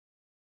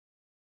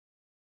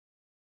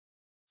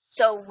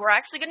So we're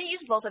actually going to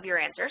use both of your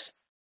answers.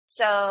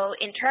 So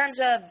in terms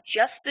of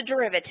just the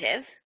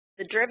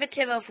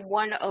derivative of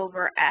 1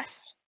 over s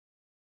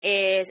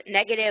is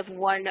negative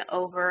 1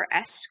 over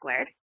s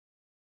squared.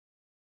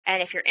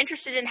 And if you're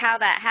interested in how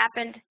that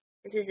happened,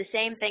 this is the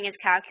same thing as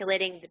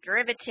calculating the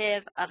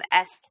derivative of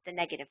s to the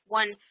negative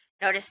 1.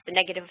 Notice the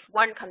negative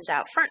 1 comes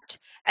out front,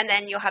 and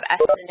then you'll have s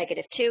to the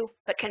negative 2,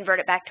 but convert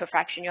it back to a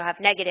fraction, you'll have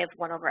negative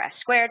 1 over s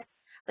squared.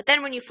 But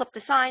then when you flip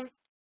the sign,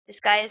 this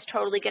guy is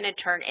totally going to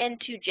turn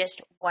into just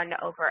 1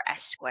 over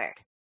s squared.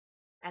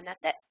 And that's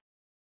it.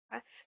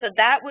 Okay? So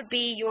that would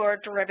be your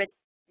derivative,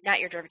 not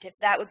your derivative,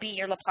 that would be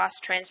your Laplace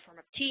transform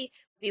of t,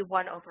 would be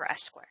 1 over s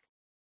squared.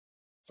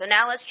 So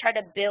now let's try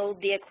to build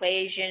the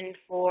equation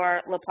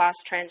for Laplace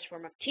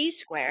transform of t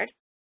squared.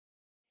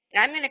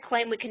 And I'm going to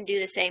claim we can do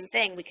the same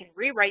thing. We can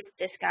rewrite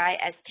this guy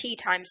as t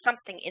times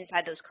something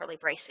inside those curly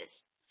braces.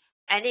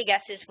 Any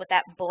guesses what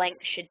that blank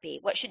should be?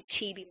 What should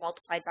t be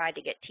multiplied by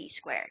to get t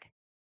squared?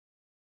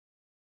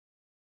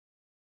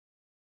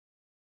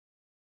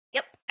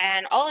 Yep,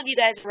 and all of you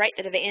guys are right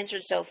that have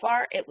answered so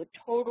far. It would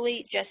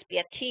totally just be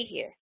a t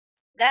here.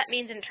 That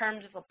means in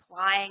terms of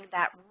applying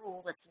that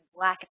rule that's in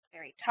black at the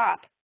very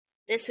top,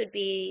 this would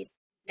be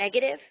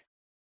negative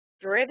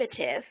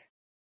derivative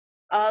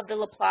of the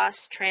Laplace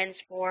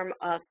transform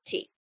of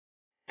t.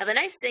 Now the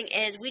nice thing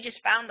is we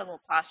just found the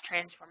Laplace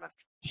transform of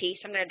t,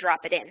 so I'm going to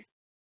drop it in.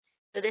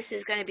 So this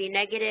is going to be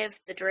negative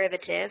the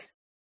derivative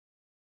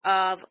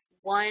of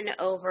 1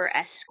 over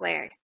s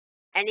squared.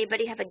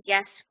 Anybody have a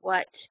guess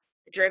what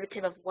the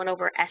derivative of 1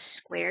 over s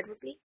squared would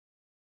be?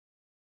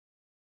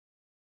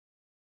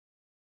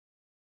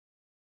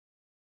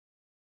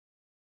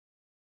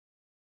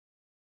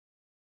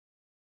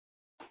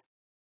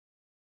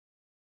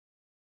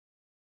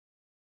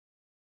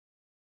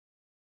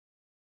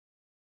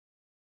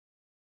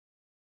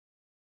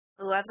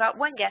 Ooh, I've got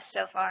one guess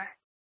so far.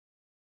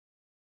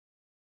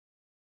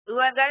 Ooh,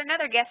 I've got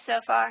another guess so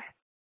far.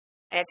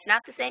 And it's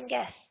not the same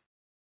guess.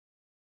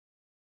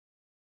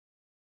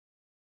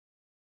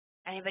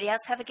 Anybody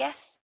else have a guess?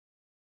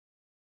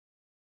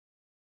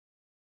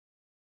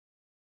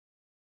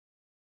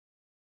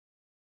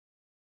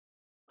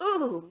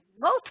 Ooh,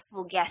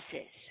 multiple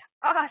guesses.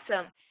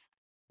 Awesome.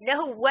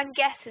 No one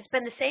guess has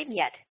been the same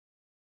yet.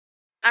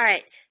 All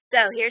right,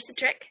 so here's the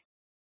trick.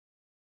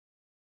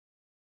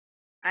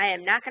 I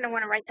am not going to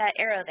want to write that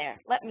arrow there.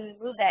 Let me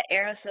move that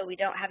arrow so we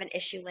don't have an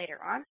issue later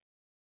on.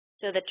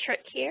 So the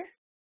trick here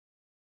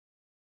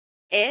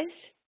is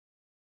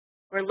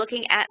we're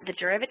looking at the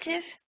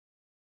derivative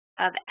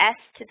of s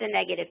to the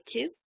negative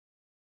 2.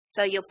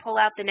 So you'll pull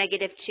out the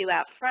negative 2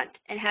 out front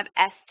and have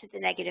s to the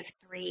negative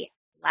 3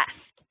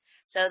 left.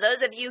 So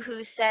those of you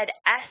who said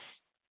s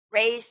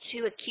raised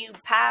to a cube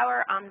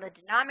power on the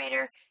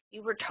denominator,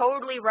 you were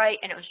totally right,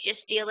 and it was just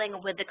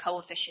dealing with the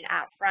coefficient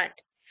out front.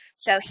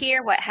 So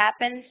here what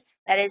happens,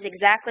 that is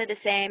exactly the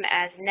same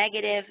as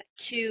negative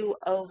 2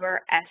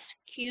 over s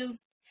cubed,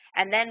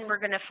 and then we're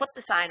going to flip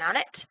the sign on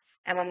it,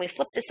 and when we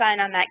flip the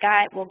sign on that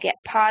guy, we'll get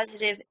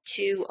positive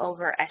 2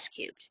 over s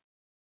cubed.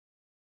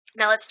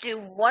 Now let's do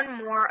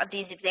one more of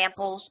these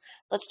examples.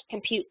 Let's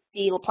compute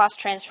the Laplace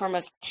transform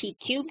of t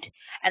cubed,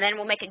 and then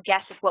we'll make a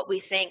guess of what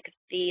we think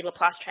the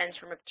Laplace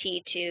transform of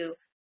t to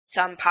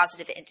some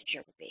positive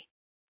integer would be.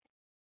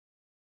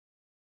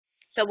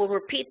 So we'll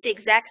repeat the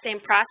exact same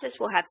process.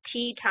 We'll have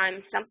t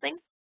times something.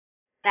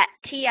 That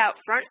t out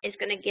front is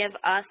going to give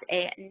us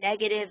a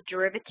negative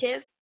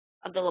derivative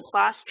of the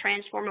Laplace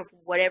transform of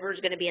whatever is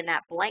going to be in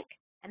that blank,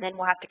 and then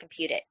we'll have to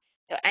compute it.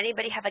 So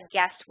anybody have a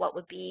guess what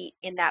would be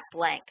in that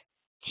blank?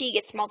 T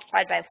gets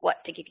multiplied by what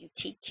to give you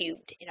t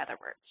cubed, in other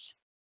words?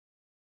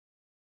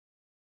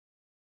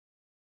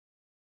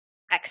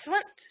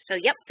 Excellent. So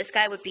yep, this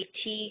guy would be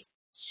t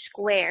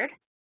squared.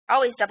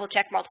 Always double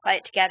check, multiply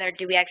it together.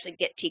 Do we actually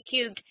get t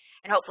cubed?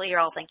 And hopefully you're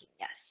all thinking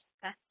yes.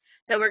 Okay?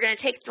 So we're going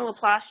to take the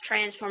Laplace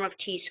transform of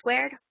t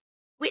squared,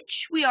 which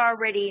we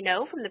already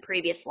know from the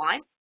previous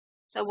line.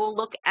 So we'll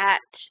look at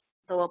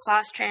the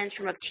Laplace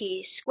transform of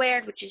t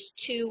squared, which is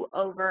 2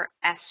 over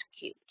s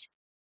cubed.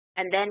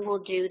 And then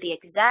we'll do the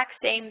exact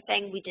same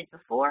thing we did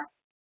before.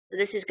 So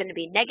this is going to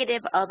be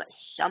negative of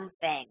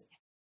something.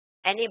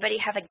 Anybody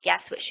have a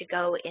guess what should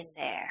go in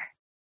there?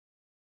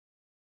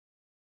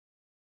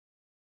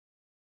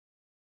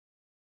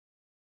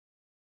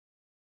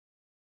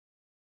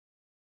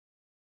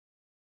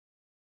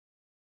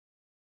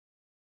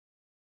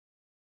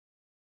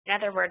 In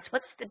other words,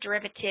 what's the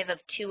derivative of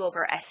 2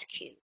 over s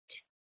cubed?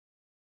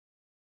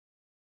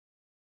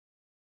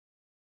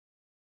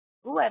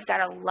 Ooh, I've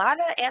got a lot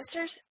of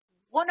answers.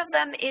 One of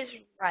them is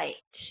right.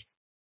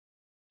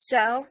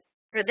 So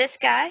for this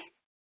guy,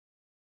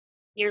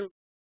 you're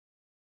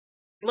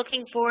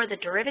looking for the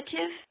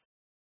derivative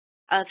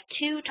of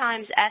 2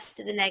 times s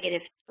to the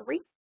negative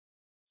 3.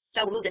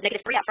 So we'll move the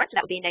negative 3 out front, so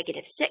that would be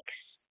negative 6.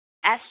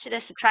 S to the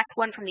subtract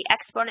 1 from the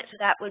exponent, so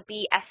that would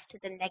be s to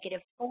the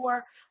negative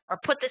 4. Or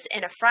put this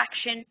in a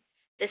fraction,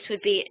 this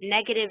would be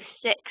negative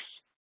 6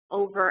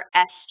 over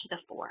s to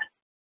the 4th.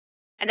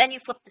 And then you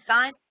flip the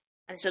sign,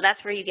 and so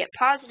that's where you get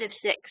positive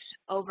 6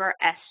 over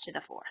s to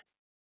the 4th.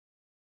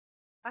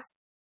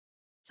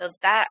 So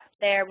that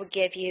there would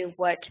give you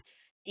what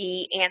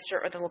the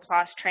answer or the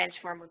Laplace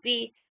transform would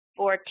be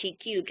for t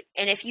cubed.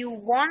 And if you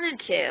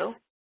wanted to,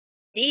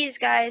 these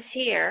guys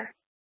here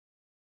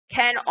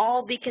can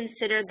all be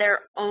considered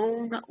their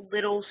own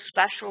little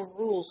special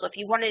rules. So if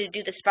you wanted to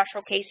do the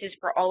special cases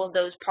for all of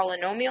those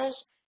polynomials,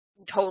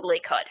 you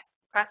totally could.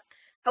 Okay?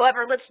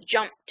 However, let's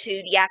jump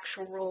to the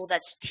actual rule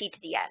that's t to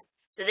the n.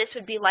 So this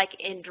would be like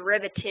in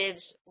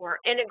derivatives or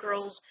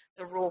integrals,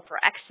 the rule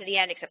for x to the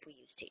n, except we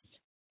use t's.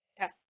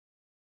 Okay?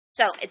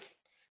 So it's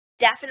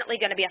definitely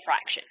going to be a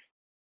fraction.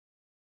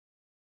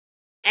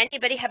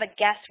 Anybody have a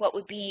guess what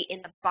would be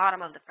in the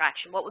bottom of the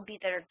fraction? What would be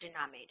their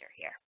denominator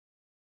here?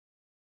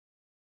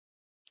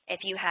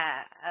 If you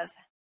have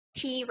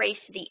t raised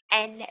to the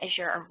n as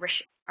your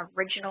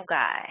original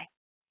guy,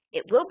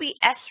 it will be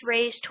s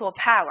raised to a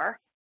power,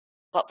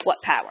 but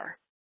what power?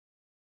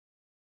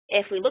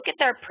 If we look at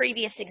their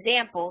previous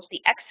examples,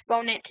 the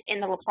exponent in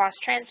the Laplace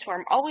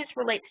transform always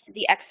relates to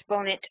the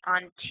exponent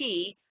on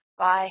t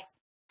by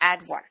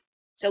add 1.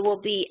 So it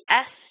will be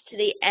s to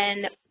the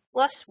n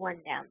plus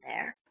 1 down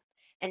there.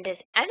 And does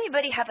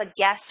anybody have a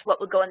guess what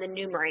would go in the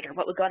numerator?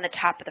 What would go on the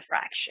top of the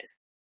fraction?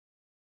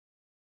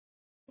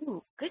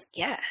 Ooh, good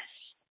guess.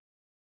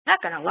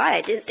 Not gonna lie,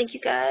 I didn't think you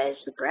guys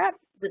would grab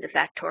with the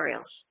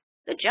factorials.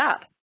 Good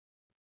job.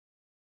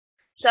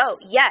 So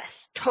yes,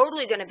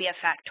 totally going to be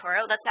a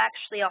factorial. That's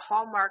actually a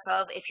hallmark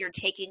of if you're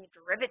taking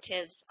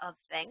derivatives of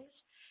things,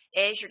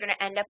 is you're going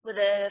to end up with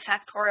a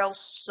factorial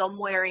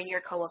somewhere in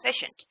your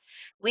coefficient.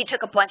 We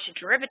took a bunch of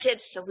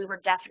derivatives, so we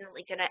were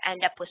definitely going to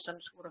end up with some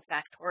sort of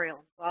factorial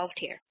involved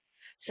here.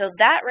 So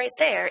that right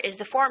there is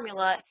the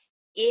formula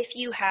if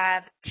you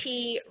have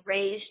t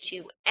raised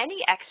to any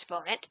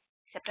exponent,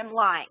 except I'm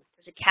lying.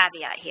 There's a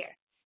caveat here.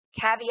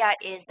 Caveat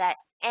is that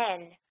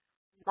n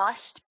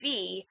must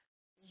be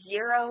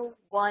 0,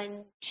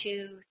 1,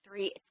 2,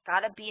 3. It's got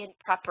to be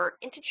a proper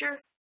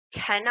integer,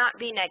 cannot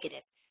be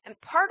negative. And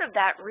part of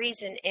that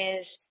reason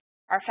is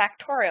our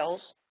factorials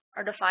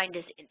are defined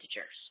as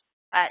integers.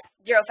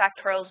 0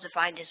 factorial is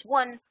defined as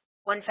 1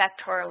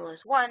 factorial is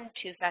 1,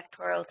 2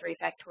 factorial, 3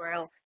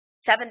 factorial,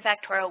 7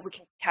 factorial. We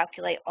can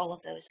calculate all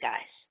of those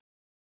guys.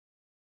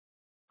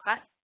 Okay?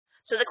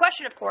 So the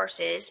question, of course,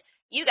 is,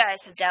 you guys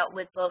have dealt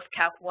with both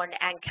Calc 1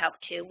 and Calc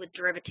 2 with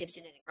derivatives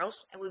and integrals,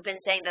 and we've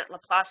been saying that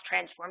Laplace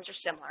transforms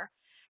are similar.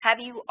 Have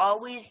you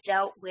always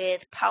dealt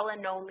with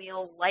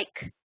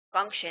polynomial-like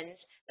functions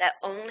that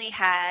only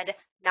had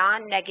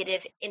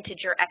non-negative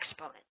integer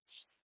exponents?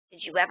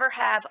 Did you ever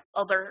have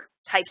other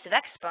types of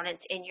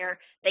exponents in your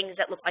things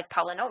that look like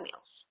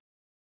polynomials?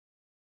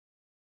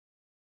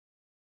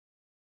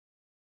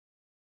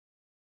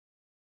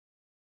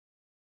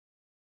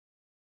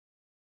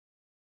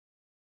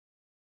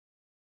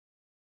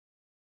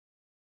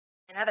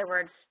 In other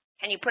words,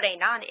 can you put a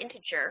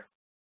non-integer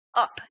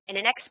up in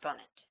an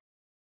exponent?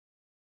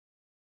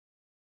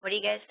 What do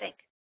you guys think?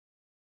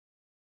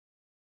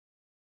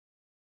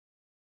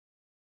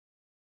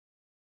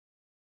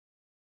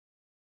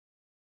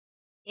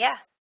 Yeah.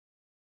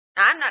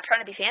 Now, I'm not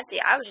trying to be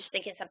fancy. I was just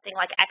thinking something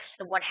like x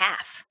to the 1/2.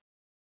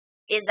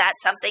 Is that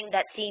something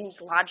that seems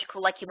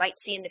logical like you might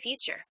see in the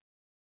future?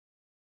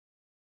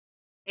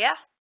 Yeah,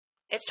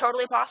 it's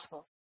totally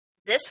possible.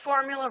 This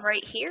formula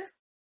right here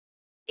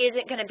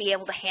isn't going to be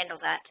able to handle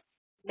that,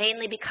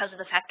 mainly because of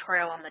the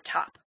factorial on the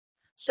top.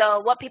 So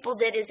what people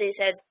did is they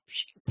said,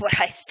 but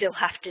I still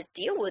have to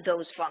deal with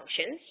those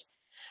functions.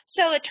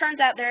 So it turns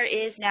out there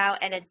is now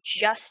an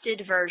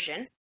adjusted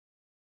version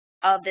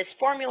of this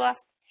formula,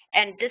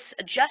 and this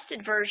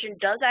adjusted version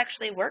does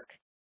actually work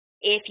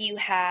if you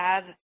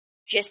have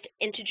just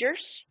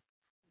integers,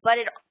 but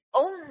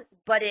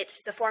it's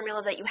the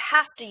formula that you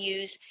have to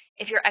use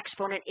if your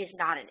exponent is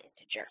not an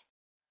integer.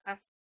 Okay?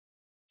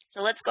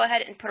 So let's go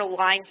ahead and put a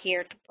line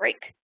here to break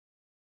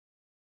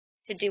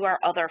to do our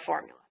other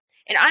formula.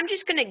 And I'm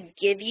just going to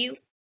give you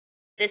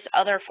this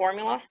other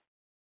formula.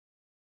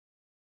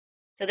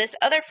 So this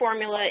other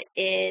formula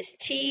is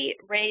t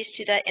raised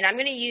to the, and I'm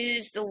going to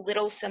use the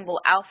little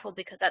symbol alpha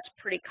because that's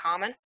pretty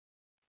common.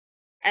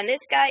 And this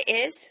guy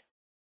is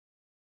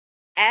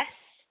s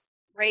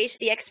raised to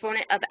the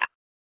exponent of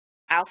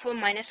alpha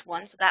minus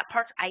 1. So that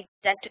part's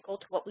identical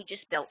to what we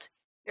just built.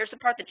 Here's the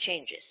part that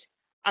changes.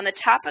 On the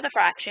top of the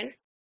fraction,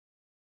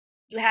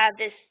 you have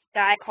this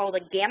guy called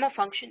a gamma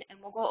function, and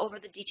we'll go over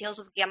the details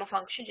of gamma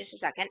function in just a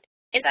second.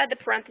 Inside the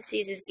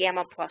parentheses is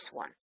gamma plus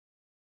 1.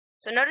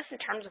 So notice in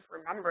terms of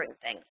remembering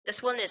things, this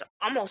one is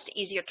almost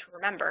easier to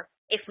remember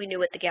if we knew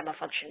what the gamma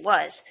function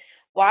was.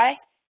 Why?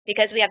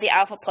 Because we have the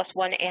alpha plus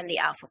 1 and the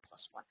alpha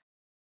plus 1.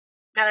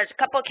 Now there's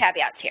a couple of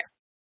caveats here.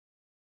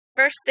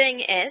 First thing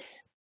is,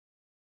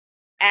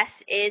 s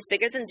is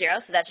bigger than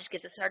 0, so that just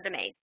gives us our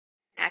domain.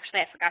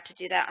 Actually, I forgot to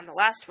do that on the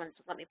last one,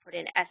 so let me put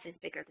in s is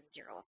bigger than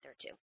 0 up there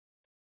too.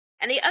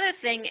 And the other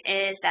thing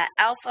is that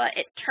alpha,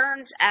 it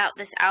turns out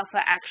this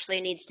alpha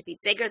actually needs to be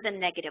bigger than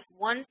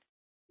 -1,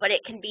 but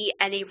it can be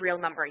any real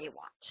number you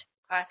want.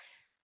 Okay?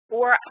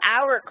 For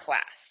our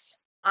class,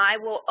 I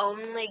will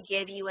only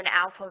give you an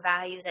alpha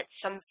value that's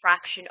some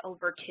fraction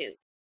over 2.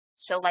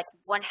 So like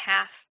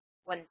 1/2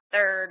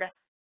 1/3,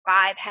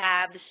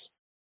 5/2,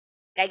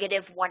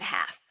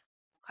 -1/2.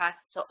 Okay,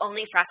 so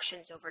only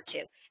fractions over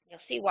 2. You'll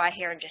see why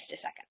here in just a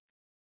second.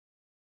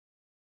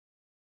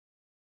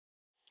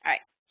 All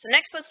right, so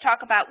next let's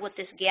talk about what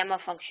this gamma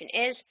function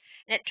is.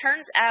 And it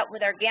turns out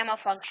with our gamma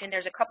function,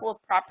 there's a couple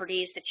of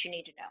properties that you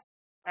need to know.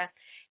 Okay?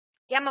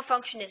 Gamma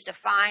function is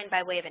defined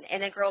by way of an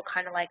integral,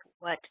 kind of like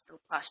what the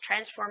Laplace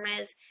transform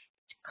is.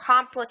 It's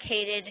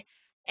complicated,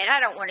 and I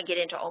don't want to get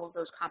into all of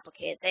those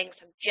complicated things.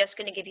 I'm just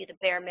going to give you the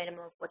bare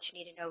minimum of what you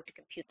need to know to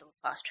compute the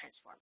Laplace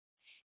transform.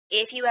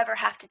 If you ever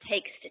have to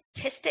take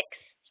statistics,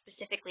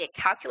 specifically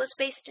a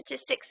calculus-based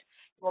statistics,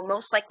 you will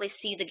most likely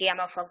see the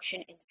gamma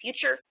function in the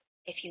future.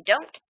 If you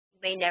don't, you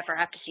may never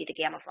have to see the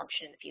gamma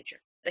function in the future.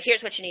 So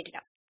here's what you need to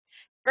know.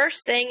 First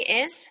thing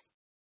is,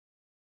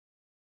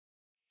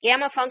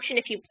 gamma function,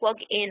 if you plug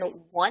in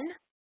 1,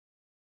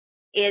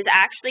 is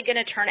actually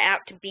going to turn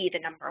out to be the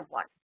number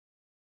 1.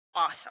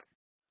 Awesome.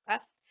 Okay?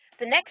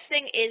 The next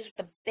thing is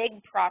the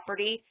big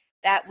property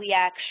that we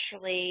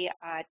actually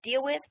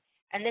deal with,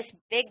 and this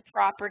big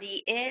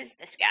property is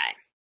this guy.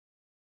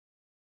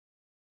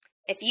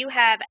 If you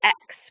have x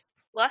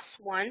plus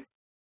 1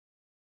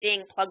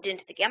 being plugged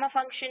into the gamma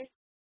function,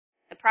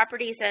 the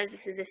property says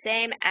this is the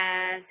same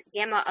as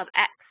gamma of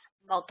x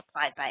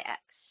multiplied by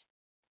x.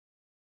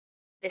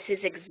 This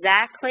is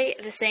exactly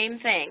the same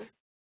thing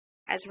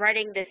as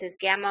writing this as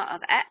gamma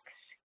of x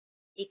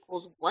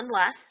equals 1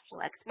 less, so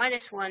x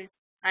minus 1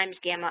 times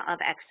gamma of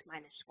x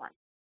minus 1.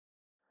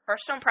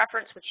 Personal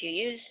preference, which you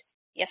use,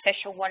 the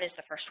official one is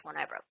the first one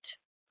I wrote.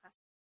 Okay.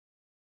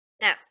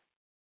 Now,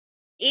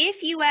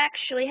 if you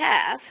actually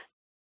have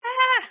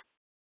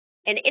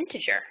an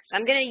integer, so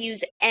I'm going to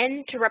use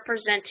n to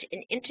represent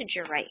an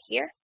integer right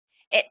here,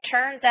 it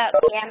turns out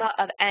gamma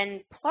of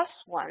n plus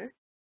 1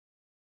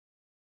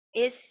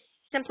 is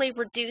simply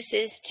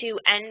reduces to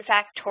n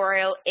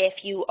factorial if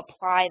you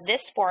apply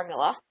this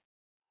formula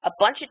a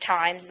bunch of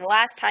times, and the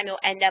last time you'll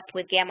end up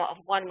with gamma of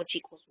 1, which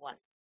equals 1.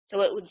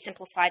 So it would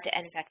simplify to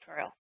n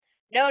factorial.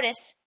 Notice,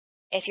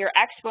 if your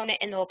exponent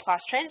in the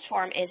Laplace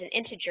transform is an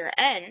integer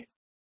n,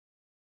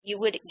 you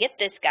would get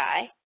this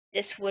guy.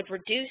 This would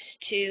reduce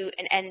to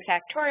an n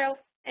factorial,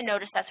 and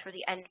notice that's where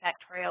the n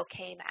factorial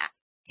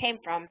came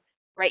from,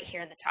 right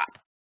here in the top.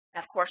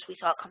 And of course, we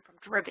saw it come from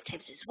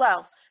derivatives as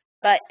well,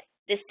 but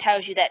this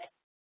tells you that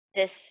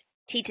this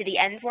t to the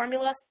n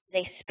formula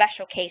is a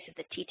special case of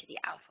the t to the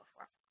alpha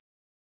formula.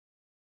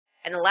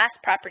 And the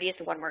last property is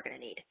the one we're going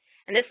to need.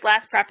 And this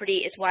last property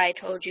is why I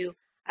told you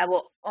I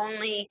will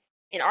only,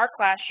 in our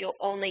class, you'll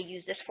only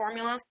use this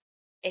formula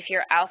if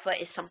your alpha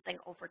is something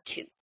over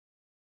 2.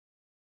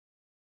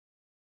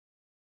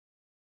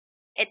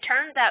 It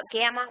turns out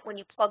gamma, when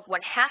you plug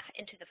 1/2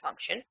 into the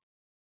function,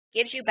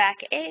 gives you back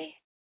a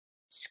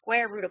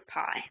square root of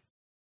pi.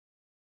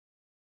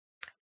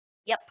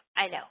 Yep,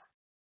 I know.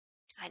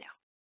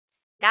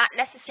 Not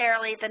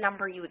necessarily the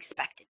number you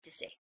expected to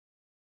see.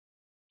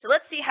 So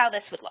let's see how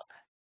this would look.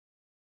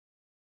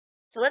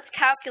 So let's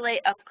calculate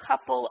a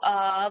couple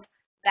of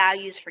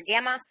values for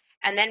gamma,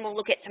 and then we'll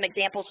look at some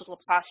examples with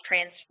Laplace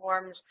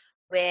transforms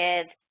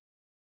with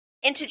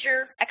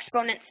integer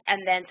exponents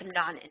and then some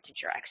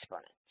non-integer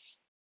exponents.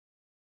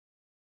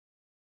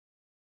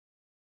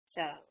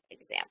 So,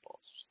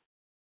 examples.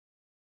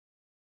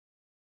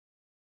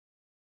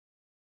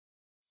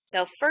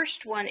 So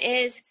first one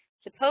is,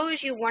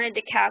 suppose you wanted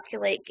to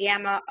calculate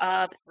gamma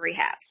of 3/2.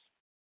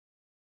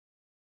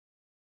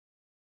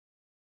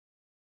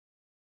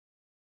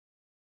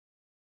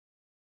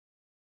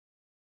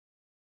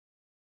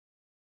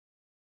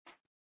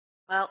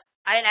 Well,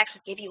 I didn't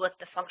actually give you what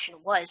the function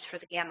was for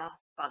the gamma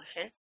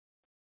function.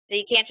 So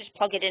you can't just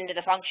plug it into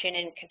the function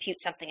and compute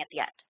something at the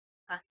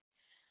end.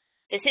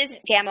 This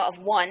isn't gamma of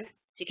 1,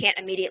 so you can't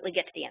immediately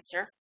get to the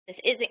answer. This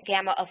isn't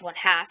gamma of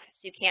 1/2, so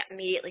you can't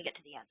immediately get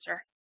to the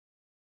answer.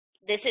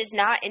 This is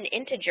not an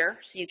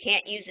integer, so you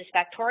can't use this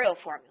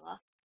factorial formula.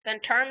 So in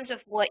terms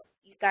of what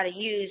you've got to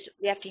use,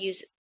 we have to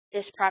use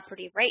this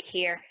property right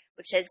here,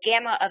 which says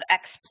gamma of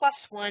x plus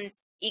 1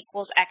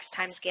 equals x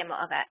times gamma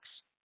of x.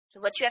 So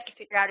what you have to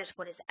figure out is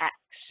what is x.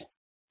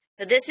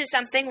 So this is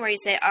something where you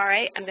say, all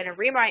right, I'm going to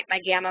rewrite my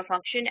gamma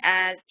function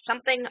as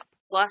something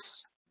plus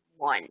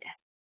 1.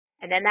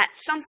 And then that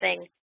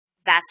something,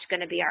 that's going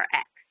to be our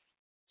x.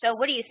 So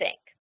what do you think?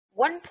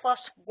 1 plus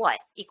what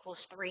equals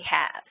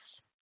 3/2?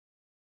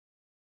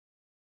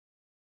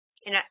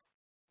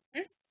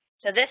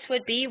 So this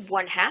would be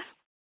 1/2.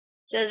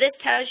 So this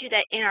tells you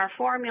that in our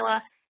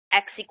formula,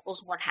 x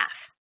equals 1/2.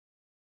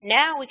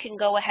 Now we can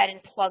go ahead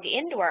and plug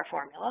into our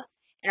formula.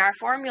 And our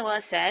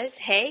formula says,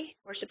 hey,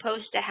 we're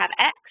supposed to have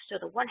x, so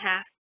the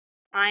 1/2,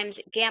 times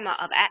gamma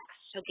of x,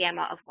 so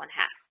gamma of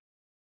 1/2.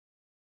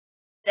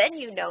 Then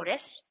you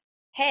notice,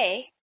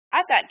 hey,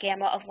 I've got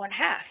gamma of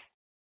 1/2.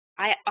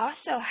 I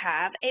also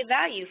have a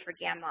value for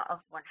gamma of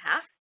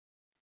 1/2.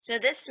 So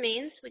this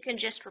means we can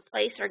just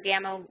replace our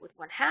gamma with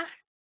 1/2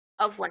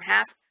 of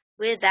 1/2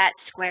 with that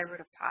square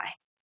root of pi.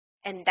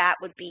 And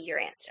that would be your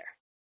answer.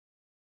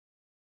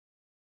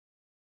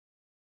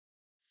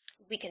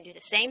 We can do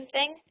the same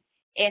thing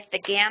if the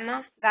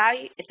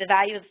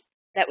value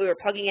that we were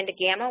plugging into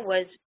gamma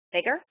was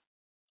bigger.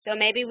 So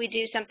maybe we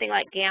do something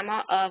like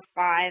gamma of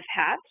 5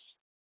 halves.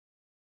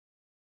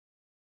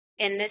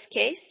 In this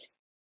case,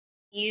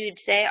 you'd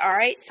say, all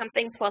right,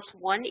 something plus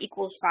 1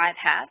 equals 5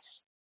 halves.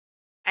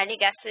 Any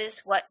guesses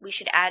what we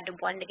should add to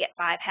 1 to get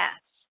 5 halves?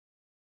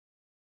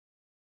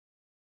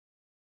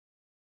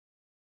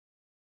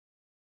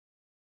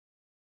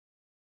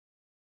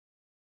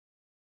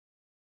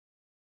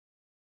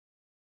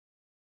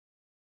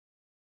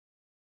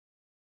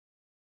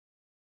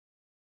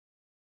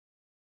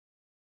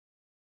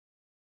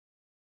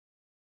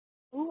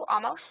 Ooh,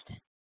 almost.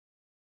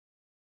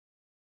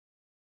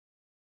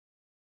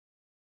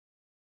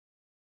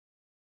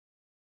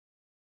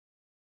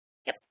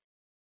 Yep.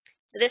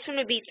 So this one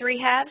would be 3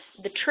 halves.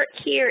 The trick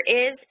here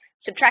is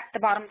subtract the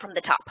bottom from the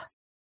top.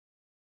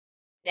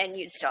 Then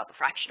you'd still have a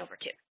fraction over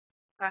 2.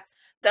 Okay.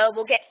 So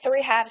we'll get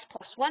 3 halves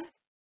plus 1.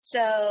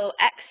 So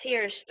x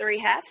here is 3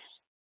 halves.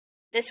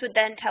 This would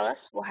then tell us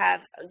we'll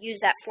use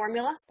that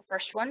formula, the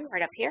first one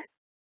right up here.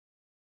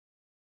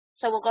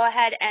 So we'll go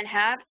ahead and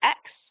have x.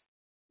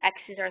 X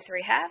is our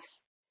 3 halves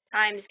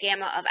times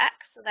gamma of x.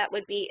 So that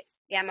would be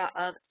gamma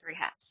of 3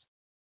 halves.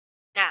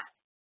 Now,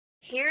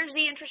 here's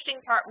the interesting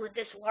part with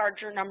this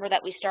larger number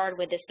that we started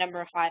with, this number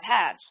of 5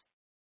 halves.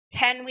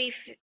 Can we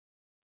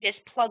just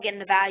plug in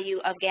the value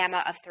of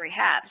gamma of 3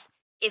 halves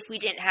if we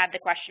didn't have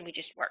the question we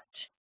just worked?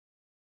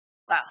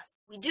 Well,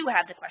 we do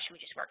have the question we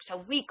just worked,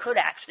 so we could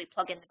actually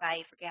plug in the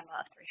value for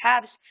gamma of 3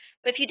 halves.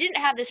 But if you didn't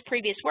have this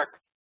previous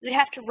work, we'd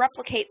have to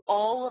replicate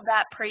all of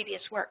that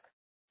previous work.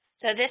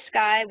 So this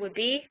guy would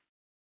be,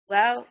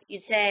 well,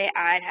 you'd say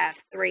I'd have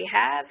 3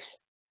 halves.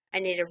 I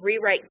need to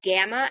rewrite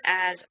gamma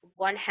as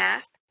 1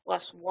 half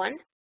plus 1.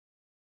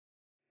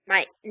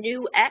 My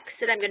new x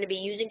that I'm going to be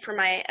using for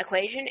my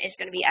equation is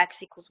going to be x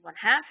equals 1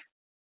 half.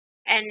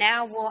 And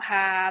now we'll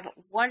have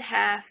 1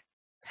 half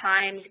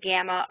times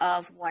gamma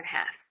of 1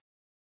 half.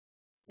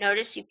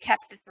 Notice you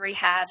kept the 3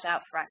 halves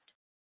out front.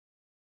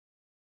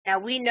 Now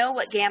we know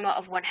what gamma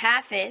of 1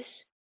 half is.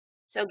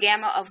 So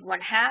gamma of 1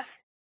 half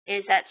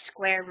is that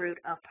square root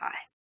of pi.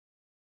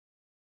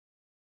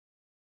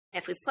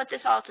 If we put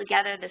this all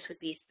together, this would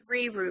be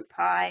 3 root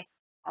pi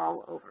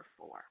all over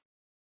 4.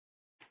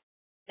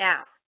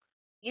 Now,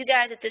 you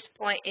guys at this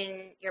point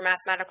in your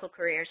mathematical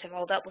careers have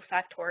held up with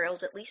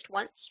factorials at least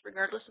once,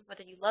 regardless of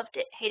whether you loved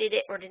it, hated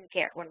it, or didn't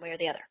care, one way or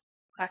the other.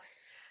 Okay?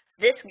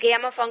 This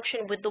gamma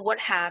function with the 1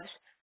 halves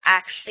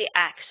actually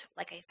acts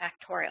like a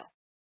factorial.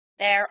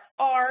 There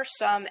are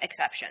some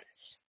exceptions.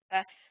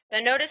 Okay? So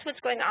notice what's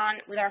going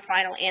on with our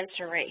final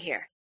answer right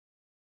here.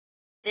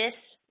 This,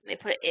 let me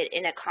put it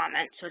in a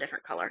comment, so a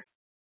different color.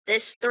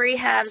 This 3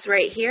 halves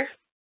right here,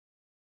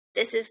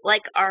 this is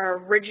like our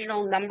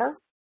original number.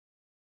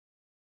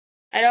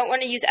 I don't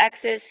want to use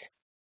x's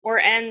or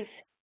n's.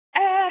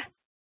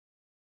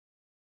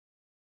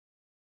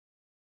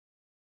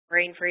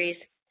 Brain freeze.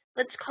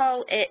 Let's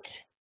call it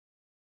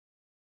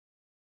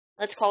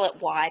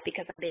y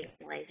because I'm being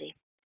lazy.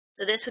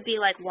 So this would be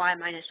like y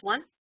minus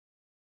 1.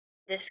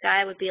 This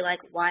guy would be like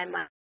y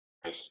minus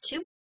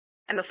 2.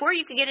 And before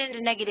you could get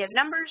into negative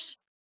numbers,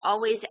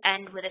 always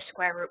end with a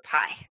square root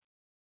pi.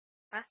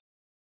 Okay?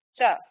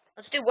 So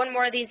let's do one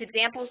more of these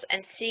examples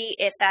and see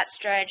if that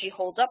strategy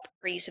holds up,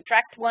 where you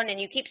subtract 1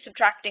 and you keep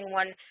subtracting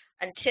 1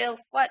 until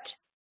what?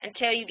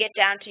 Until you get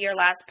down to your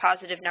last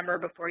positive number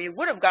before you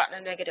would have gotten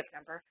a negative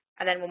number,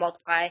 and then we'll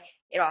multiply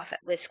it off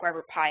with square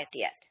root pi at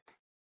the end.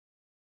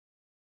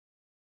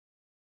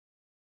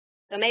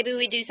 So maybe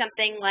we do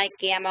something like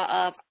gamma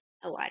of,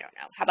 oh, I don't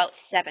know, how about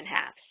 7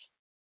 halves?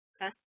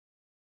 Okay?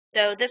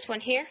 So this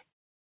one here,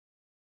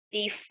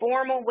 the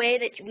formal way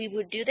that we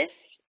would do this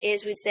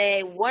is we'd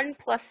say 1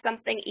 plus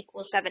something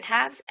equals 7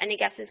 halves. Any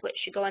guesses what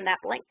should go in that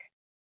blank?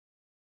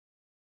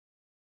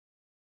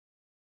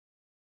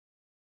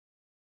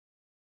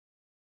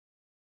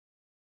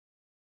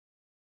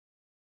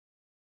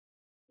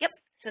 Yep,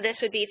 so this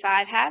would be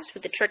 5 halves,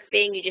 with the trick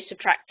being you just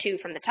subtract 2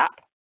 from the top.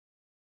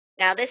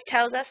 Now this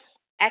tells us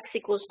x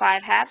equals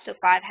 5 halves, so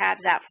 5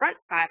 halves out front,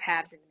 5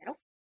 halves in the middle.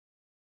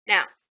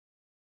 Now,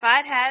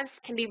 5 halves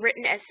can be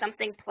written as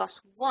something plus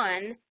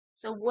 1,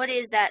 so what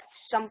is that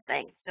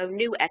something? So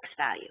new x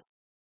value.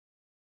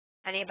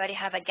 Anybody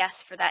have a guess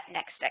for that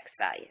next x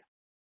value?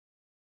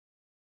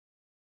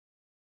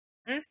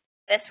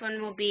 This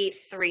one will be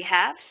 3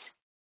 halves.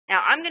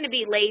 Now I'm going to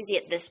be lazy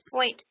at this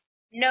point.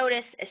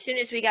 Notice as soon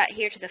as we got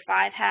here to the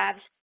 5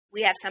 halves,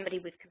 we have somebody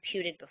we've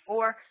computed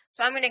before.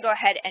 So I'm going to go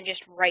ahead and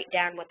just write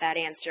down what that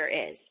answer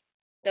is.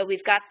 So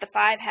we've got the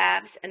 5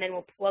 halves, and then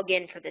we'll plug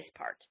in for this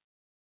part.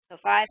 So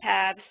 5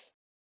 halves,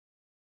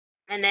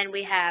 and then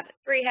we have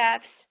 3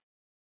 halves,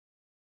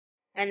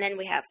 and then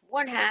we have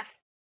 1 half,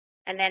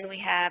 and then we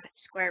have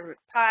square root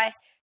pi.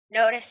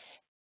 Notice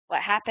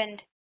what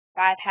happened.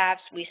 5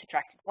 halves, we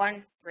subtracted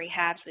 1. 3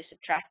 halves, we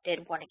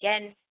subtracted 1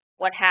 again.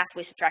 1 half,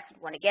 we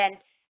subtracted 1 again.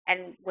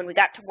 And when we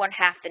got to 1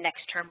 half, the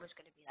next term was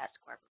going to be that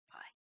square root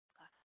pi.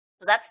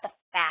 So that's the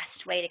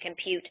fast way to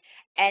compute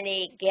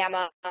any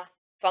gamma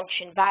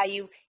function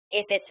value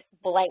if it's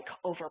blank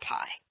over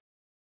pi.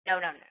 No.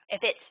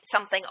 If it's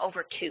something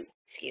over 2,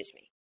 excuse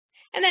me.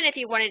 And then if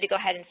you wanted to go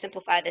ahead and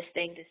simplify this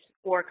thing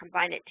or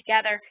combine it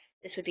together,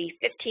 this would be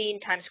 15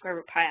 times square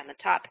root pi on the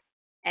top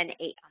and 8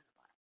 on the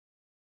bottom.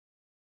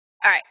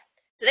 All right,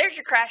 so there's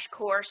your crash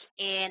course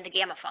in the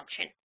gamma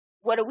function.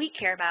 What do we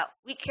care about?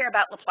 We care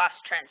about Laplace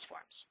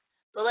transforms.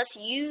 So let's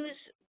use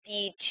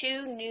the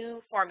two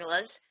new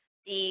formulas,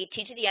 the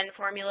t to the n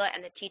formula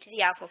and the t to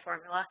the alpha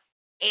formula,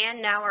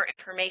 and now our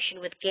information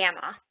with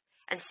gamma,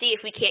 and see if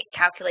we can't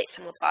calculate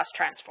some Laplace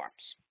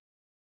transforms.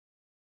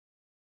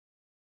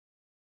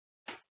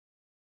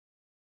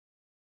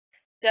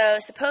 So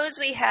suppose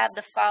we have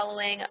the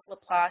following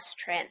Laplace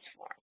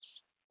transforms.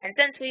 And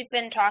since we've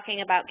been talking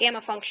about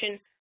gamma function,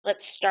 let's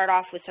start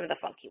off with some of the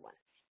funky ones.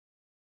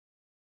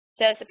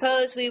 So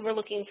suppose we were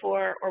looking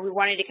for, or we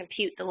wanted to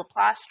compute the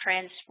Laplace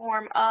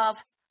transform of,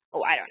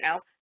 I don't know,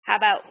 how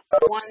about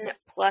 1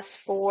 plus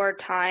 4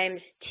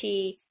 times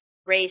t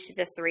raised to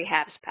the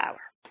 3/2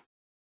 power?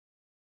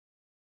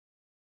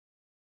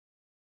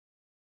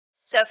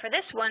 So for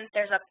this one,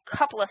 there's a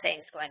couple of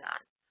things going on.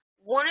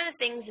 One of the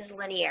things is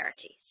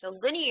linearity. So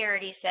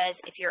linearity says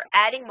if you're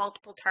adding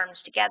multiple terms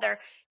together,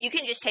 you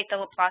can just take the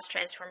Laplace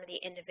transform of the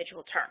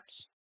individual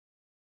terms.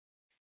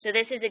 So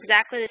this is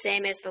exactly the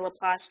same as the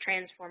Laplace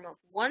transform of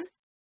 1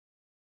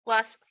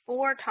 plus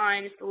 4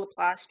 times the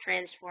Laplace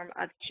transform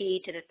of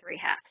t to the 3/2.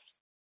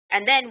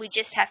 And then we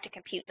just have to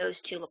compute those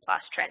two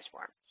Laplace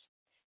transforms.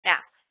 Now,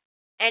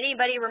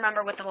 anybody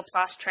remember what the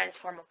Laplace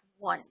transform of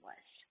 1 was?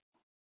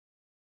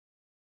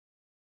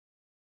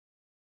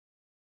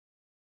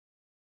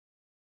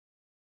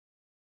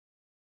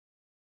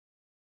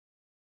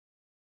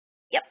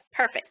 Yep,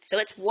 perfect. So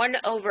it's 1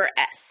 over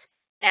s.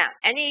 Now,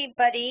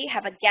 anybody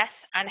have a guess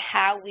on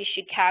how we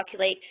should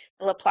calculate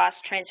the Laplace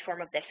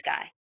transform of this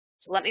guy?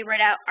 So let me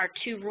write out our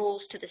two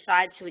rules to the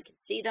side so we can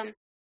see them.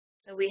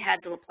 So we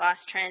had the Laplace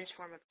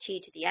transform of t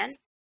to the n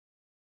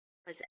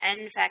was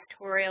n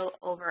factorial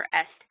over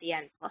s to the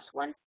n plus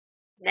 1.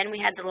 And then we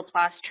had the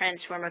Laplace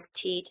transform of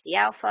t to the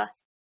alpha,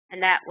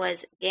 and that was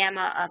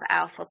gamma of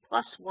alpha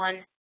plus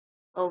 1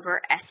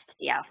 over s to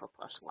the alpha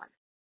plus 1.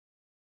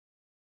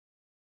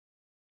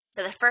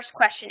 So the first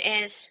question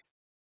is,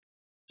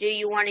 do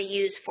you want to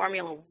use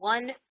formula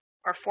 1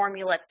 or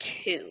formula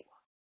 2?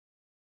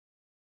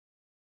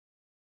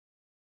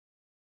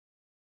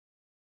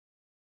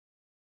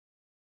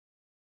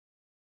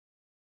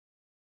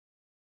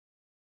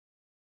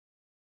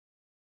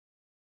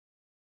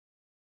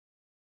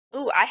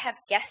 Ooh, I have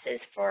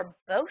guesses for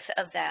both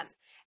of them.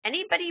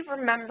 Anybody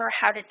remember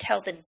how to tell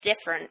the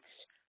difference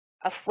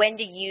of when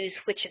to use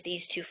which of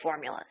these two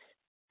formulas?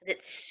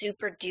 It's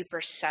super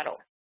duper subtle.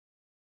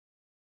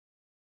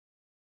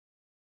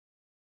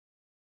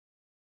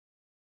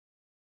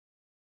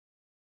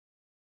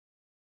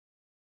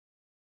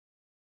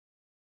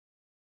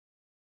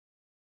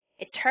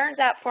 It turns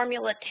out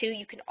formula 2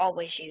 you can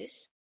always use.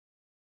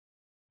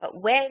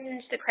 But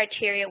when's the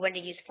criteria when to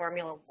use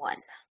formula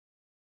 1?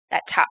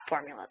 That top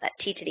formula, that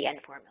t to the n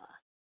formula.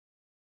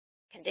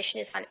 Condition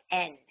is on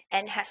n.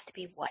 N has to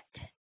be what?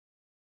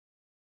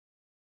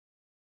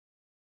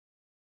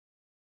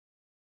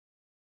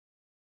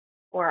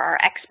 Or our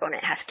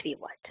exponent has to be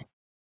what?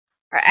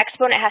 Our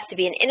exponent has to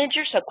be an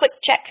integer, so quick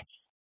check.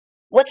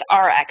 What's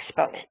our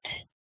exponent?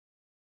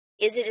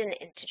 Is it an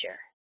integer?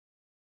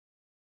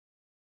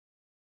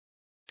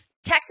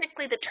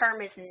 Technically, the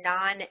term is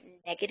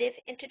non-negative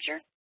integer,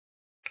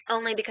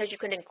 only because you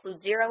can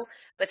include 0.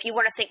 But if you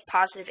want to think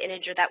positive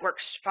integer, that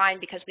works fine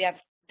because we have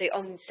their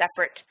own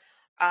separate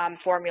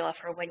formula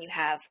for when you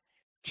have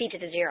t to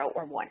the 0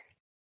 or 1.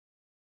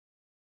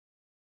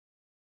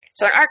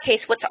 So in our case,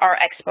 what's our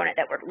exponent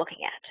that we're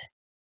looking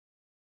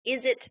at?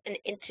 Is it an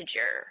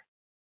integer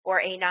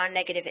or a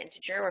non-negative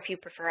integer, or if you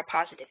prefer a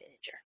positive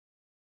integer?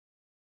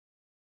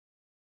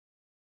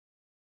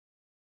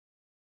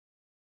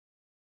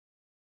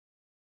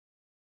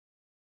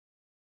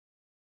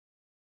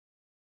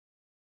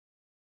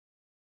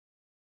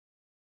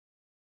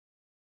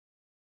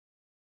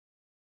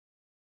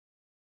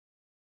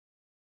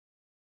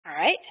 All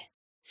right,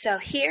 so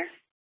here,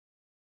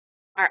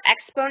 our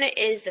exponent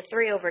is the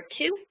 3 over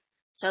 2,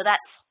 so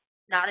that's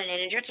not an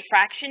integer, it's a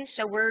fraction,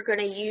 so we're going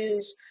to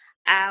use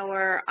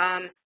our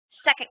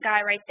second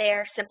guy right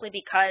there simply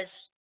because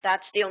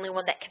that's the only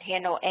one that can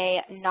handle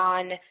a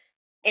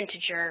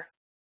non-integer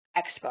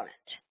exponent,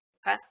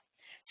 okay?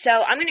 So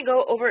I'm going to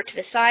go over to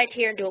the side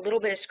here and do a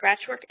little bit of scratch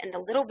work, and the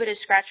little bit of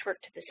scratch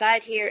work to the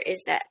side here is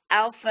that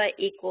alpha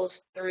equals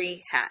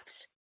 3/2.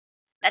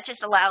 That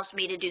just allows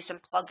me to do some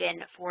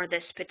plug-in for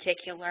this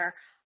particular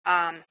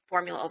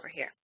formula over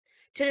here.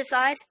 To the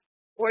side,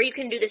 or you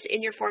can do this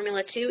in your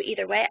formula too,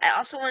 either way. I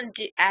also want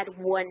to add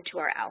 1 to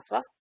our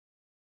alpha.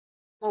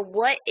 Well,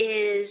 what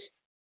is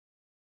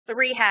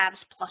 3/2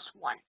 plus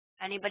 1?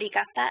 Anybody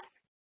got that?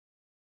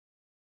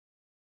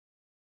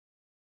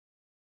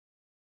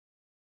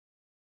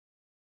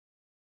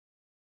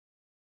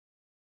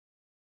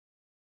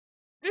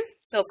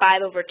 So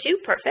 5 over 2,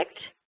 perfect.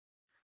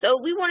 So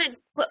we want to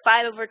put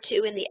 5 over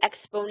 2 in the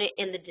exponent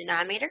in the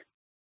denominator.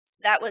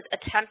 that was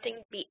attempting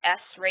to be s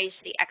raised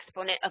to the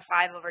exponent of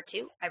 5 over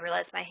 2. I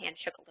realized my hand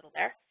shook a little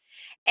there.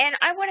 And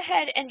I went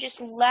ahead and just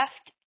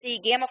left the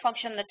gamma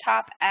function on the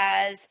top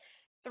as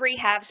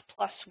 3/2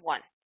 plus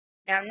 1.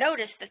 Now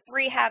notice the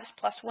 3/2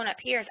 plus 1 up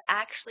here is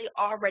actually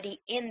already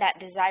in that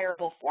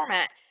desirable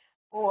format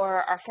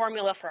for our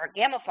formula for our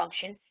gamma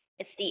function.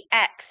 It's the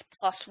x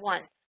plus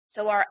 1.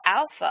 So our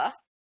alpha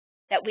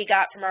that we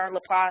got from our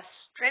Laplace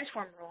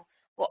transform rule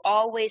will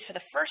always, for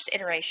the first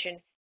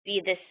iteration, be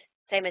this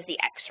same as the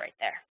x right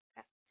there.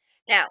 Okay.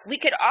 Now, we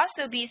could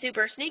also be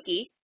super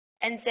sneaky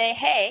and say,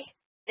 hey,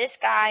 this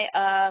guy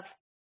of,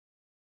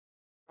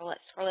 well,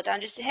 let's scroll it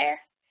down just a hair,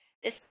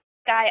 this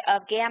guy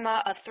of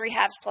gamma of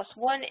 3/2 plus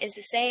 1 is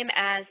the same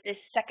as this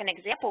second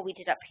example we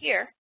did up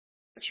here,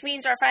 which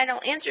means our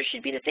final answer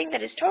should be the thing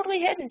that is totally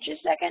hidden, just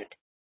a second,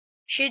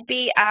 should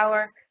be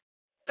our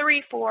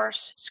 3/4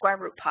 square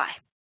root pi.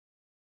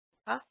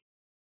 Huh?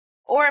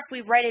 Or if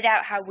we write it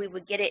out how we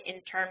would get it in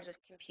terms of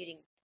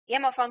computing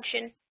gamma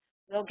function,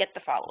 we'll get the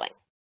following.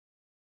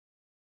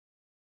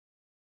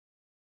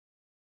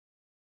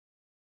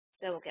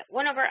 So we'll get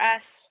 1 over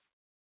s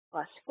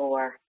plus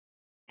 4,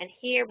 and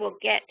here we'll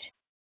get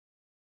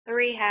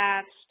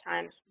 3/2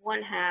 times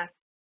 1/2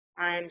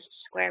 times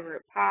square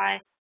root pi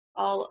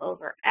all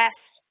over s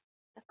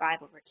to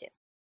 5 over 2.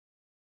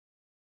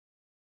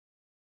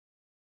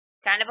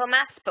 Kind of a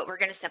mess, but we're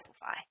going to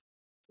simplify.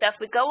 So if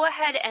we go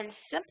ahead and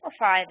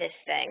simplify this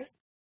thing,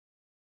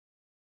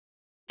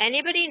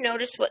 anybody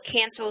notice what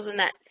cancels in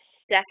that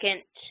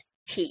second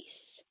piece?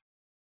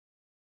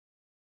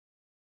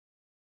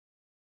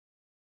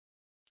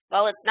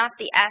 Well, it's not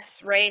the s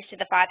raised to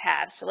the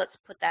 5/2, so let's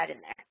put that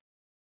in there.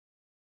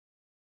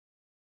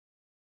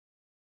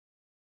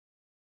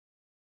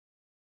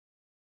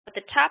 At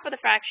the top of the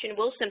fraction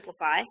will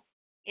simplify.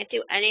 Can't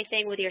do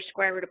anything with your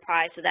square root of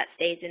pi, so that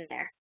stays in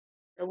there.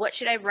 So what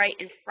should I write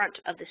in front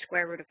of the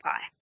square root of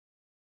pi?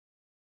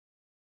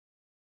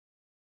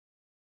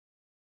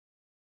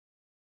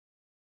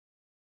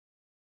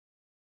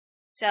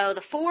 So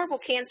the 4 will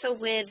cancel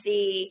with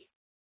the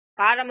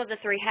bottom of the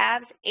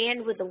 3/2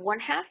 and with the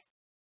 1/2.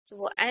 So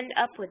we'll end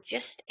up with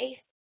just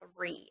a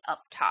 3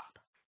 up top.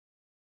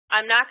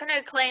 I'm not going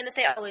to claim that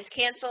they always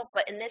cancel,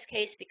 but in this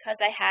case, because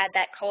I had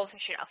that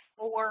coefficient of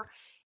 4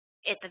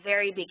 at the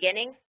very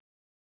beginning,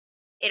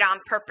 it on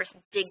purpose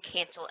did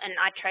cancel. And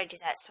I tried to do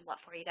that somewhat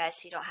for you guys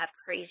so you don't have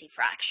crazy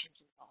fractions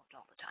involved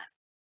all the time.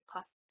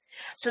 Okay?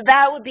 So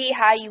that would be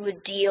how you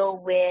would deal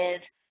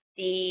with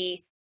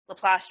the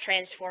Laplace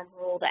transform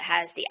rule that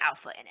has the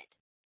alpha in it.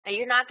 Now,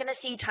 you're not going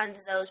to see tons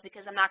of those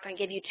because I'm not going to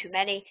give you too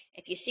many.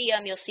 If you see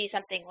them, you'll see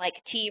something like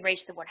t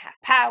raised to the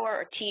 1/2 power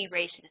or t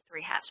raised to the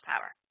 3/2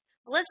 power.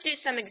 Well, let's do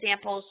some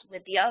examples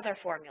with the other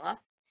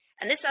formula.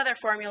 And this other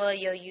formula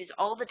you'll use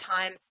all the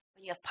time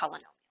when you have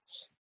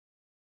polynomials.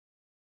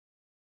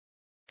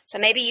 So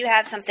maybe you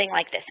have something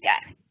like this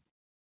guy.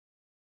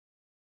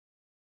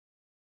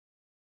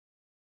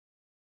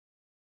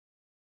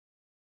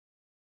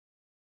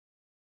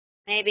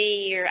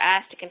 Maybe you're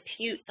asked to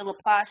compute the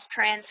Laplace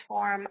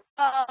transform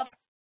of,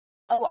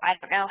 oh, I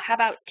don't know, how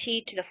about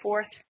t to the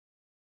 4th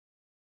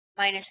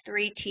minus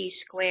 3t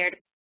squared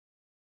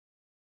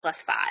plus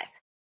 5?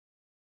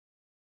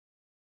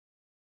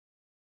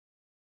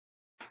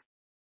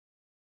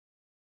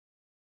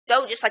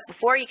 So just like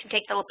before, you can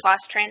take the Laplace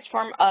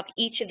transform of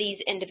each of these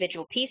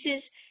individual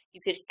pieces.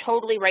 You could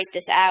totally write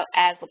this out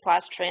as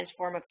Laplace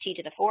transform of t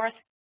to the 4th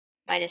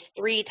minus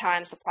 3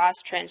 times Laplace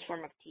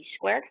transform of t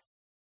squared.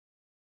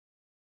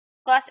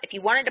 Plus, if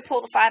you wanted to pull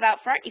the 5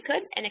 out front, you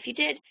could, and if you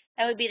did,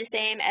 that would be the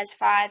same as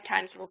 5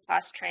 times the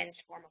Laplace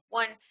transform of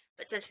 1.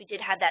 But since we did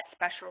have that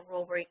special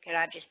rule where you could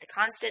add just the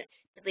constant,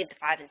 you'd leave the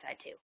 5 inside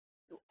too.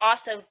 You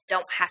also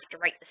don't have to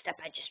write the step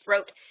I just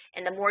wrote,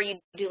 and the more you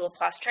do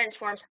Laplace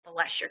transforms, the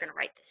less you're going to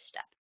write this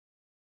step.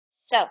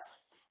 So,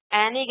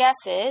 any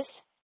guesses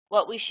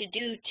what we should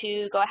do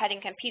to go ahead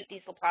and compute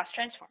these Laplace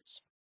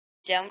transforms?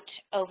 Don't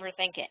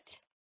overthink it.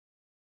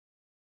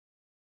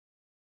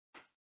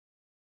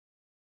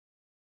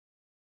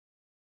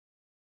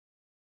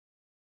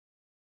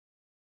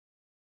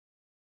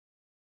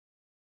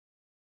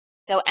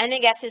 So any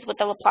guesses what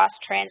the Laplace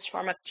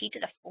transform of t to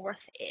the 4th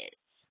is?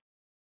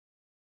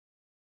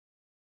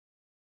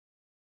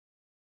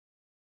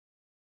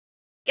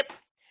 Yep.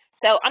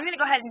 So I'm going to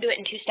go ahead and do it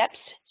in 2 steps.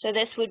 So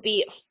this would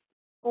be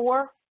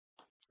 4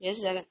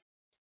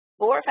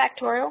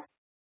 factorial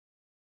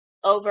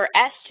over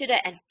s to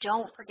the, and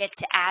don't forget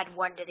to add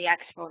 1 to the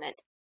exponent.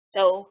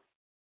 So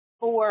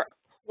 4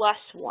 plus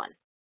 1.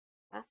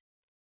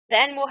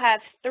 Then we'll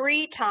have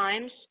 3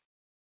 times,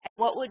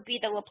 what would be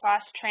the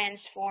Laplace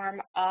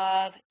transform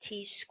of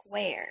t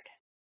squared?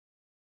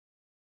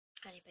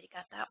 Anybody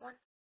got that one?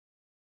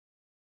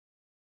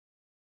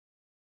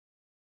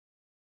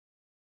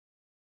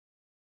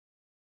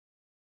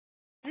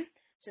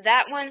 So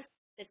that one,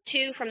 the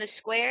 2 from the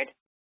squared,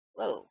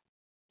 the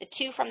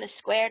 2 from the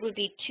squared would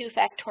be 2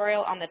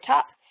 factorial on the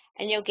top,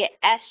 and you'll get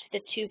s to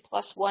the 2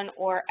 plus 1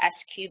 or s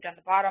cubed on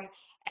the bottom.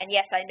 And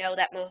yes, I know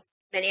that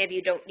many of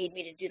you don't need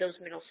me to do those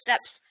middle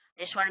steps,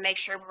 I just want to make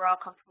sure we're all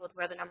comfortable with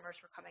where the numbers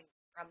were coming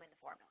from in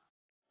the formula.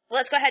 So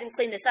let's go ahead and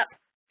clean this up.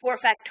 4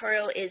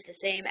 factorial is the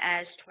same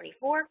as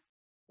 24.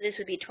 This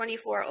would be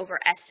 24 over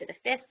s to the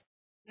 5th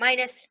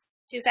minus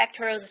 2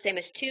 factorial is the same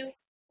as 2.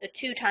 So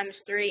 2 times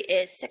 3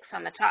 is 6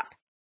 on the top.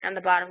 And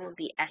the bottom would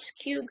be s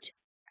cubed.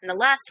 And the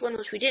last one,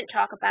 which we didn't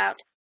talk about,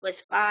 was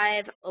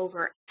 5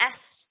 over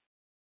s.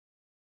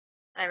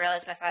 I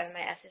realize my 5 and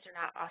my s's are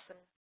not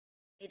awesomely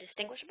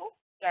distinguishable.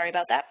 Sorry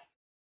about that.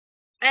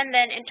 And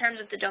then in terms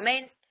of the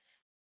domain,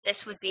 this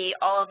would be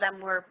all of them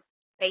were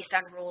based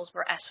on rules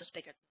where s was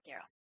bigger than 0.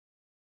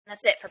 And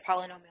that's it for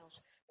polynomials.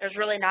 There's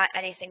really not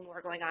anything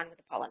more going on with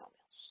the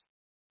polynomials.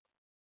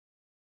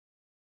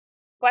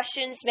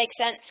 Questions make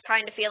sense,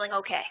 kind of feeling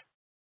okay.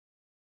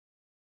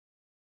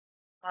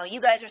 While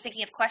you guys are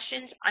thinking of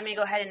questions, I'm going to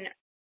go ahead and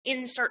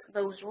insert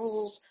those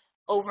rules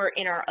over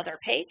in our other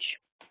page.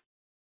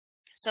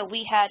 So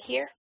we had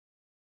here,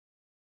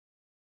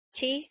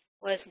 t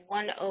was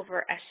 1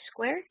 over s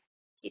squared.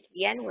 T to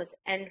the n was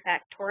n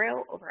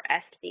factorial over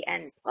s to the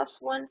n plus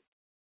 1.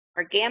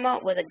 Our gamma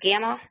was a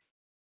gamma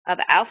of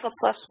alpha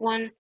plus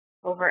 1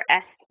 over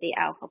s to the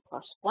alpha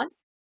plus 1.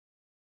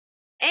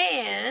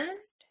 And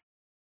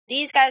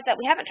these guys that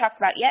we haven't talked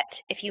about yet,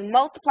 if you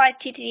multiply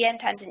t to the n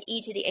times an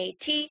e to the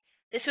at,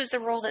 this was the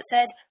rule that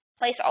said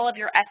place all of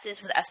your s's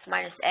with s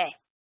minus a.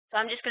 So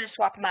I'm just going to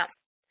swap them out.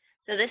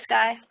 So this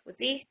guy would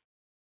be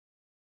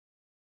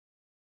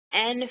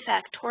n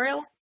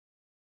factorial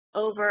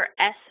over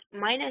s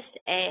minus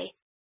a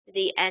to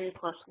the n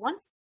plus 1.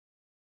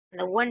 And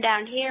the one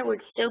down here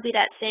would still be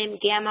that same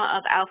gamma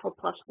of alpha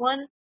plus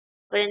 1,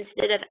 but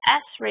instead of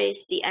s raised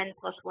to the n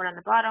plus 1 on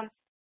the bottom,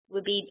 it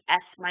would be s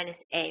minus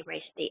a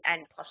raised to the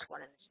n plus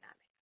 1 in the denominator.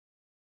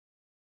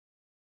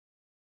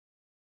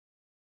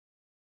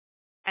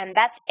 And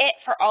that's it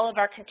for all of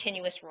our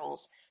continuous rules.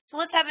 So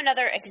let's have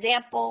another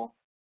example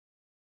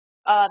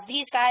of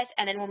these guys,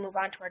 and then we'll move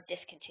on to our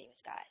discontinuous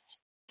guys.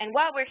 And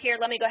while we're here,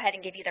 let me go ahead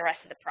and give you the rest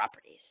of the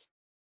properties.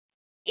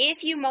 If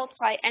you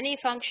multiply any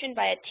function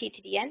by a t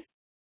to the n,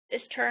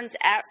 this turns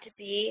out to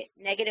be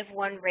negative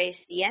 1 raised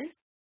to the n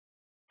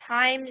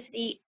times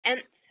the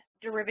nth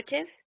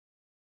derivative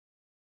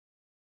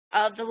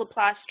of the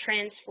Laplace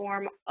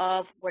transform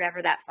of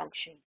whatever that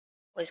function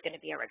was going to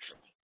be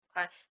originally.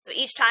 Okay? So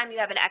each time you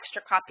have an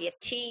extra copy of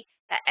t,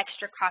 that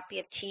extra copy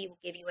of t will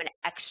give you an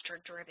extra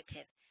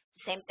derivative.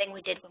 The same thing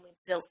we did when we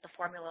built the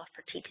formula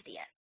for t to the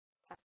n.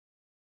 Okay?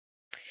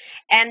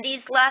 And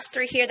these last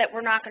three here that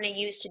we're not going to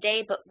use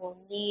today, but we'll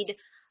need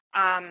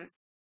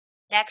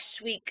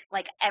next week,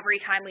 like every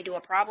time we do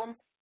a problem,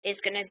 is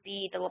going to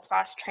be the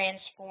Laplace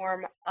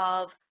transform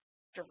of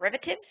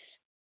derivatives.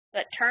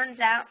 But turns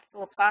out the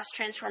Laplace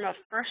transform of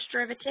first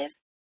derivative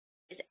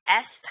is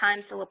s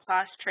times the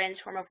Laplace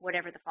transform of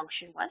whatever the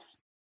function was.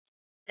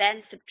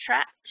 Then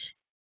subtract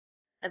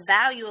the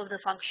value of the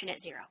function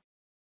at 0.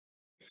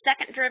 The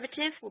second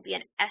derivative will be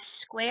an s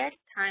squared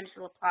times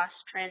the Laplace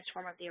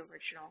transform of the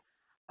original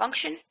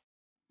function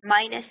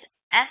minus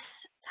s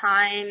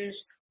times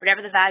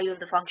whatever the value of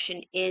the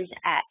function is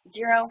at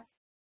 0,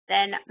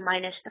 then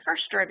minus the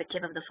first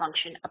derivative of the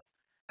function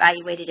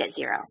evaluated at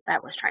 0.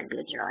 That was trying to be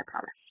a 0, I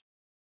promise.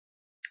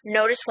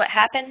 Notice what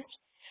happens.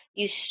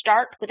 You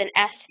start with an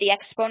s to the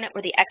exponent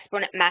where the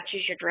exponent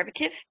matches your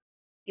derivative.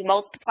 You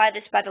multiply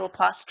this by the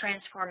Laplace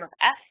transform of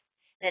f,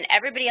 then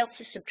everybody else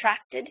is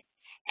subtracted.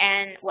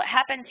 And what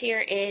happens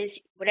here is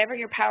whatever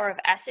your power of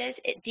s is,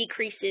 it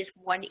decreases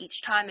 1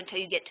 each time until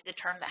you get to the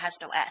term that has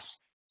no s.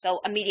 So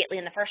immediately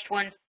in the first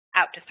one,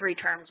 out to 3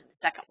 terms in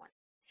the second one.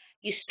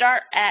 You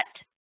start at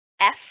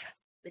f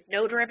with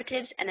no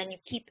derivatives, and then you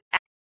keep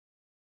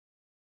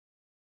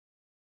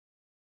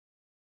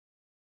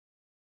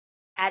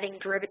adding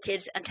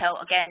derivatives until,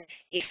 again,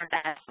 you have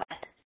that s.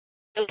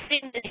 So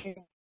in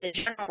the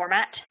general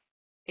format,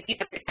 if you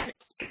have the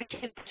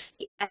derivative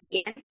at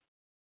the end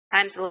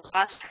times the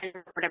Laplace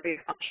transform of whatever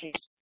your function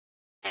is,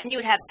 then you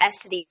would have s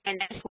to the n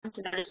minus 1,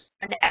 so notice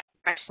the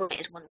exponent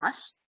is 1 less,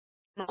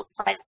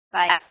 multiplied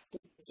by s to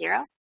the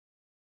 0.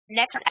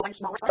 Next, one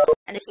smaller,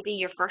 and this would be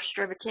your first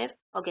derivative,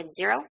 plug in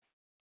 0,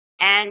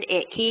 and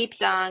it keeps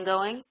on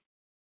going.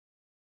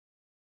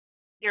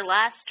 Your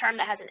last term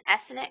that has an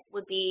s in it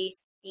would be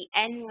the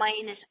n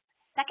minus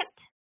second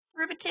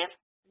derivative.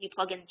 You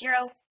plug in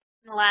 0,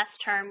 and the last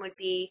term would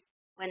be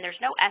when there's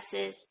no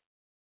s's,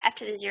 f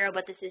to the 0,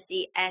 but this is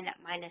the n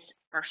minus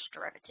first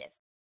derivative.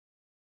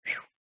 Whew.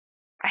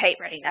 I hate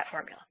writing that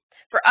formula.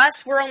 For us,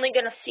 we're only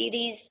going to see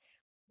these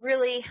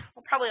really,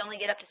 we'll probably only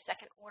get up to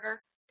second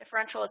order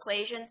differential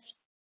equations.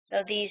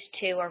 So these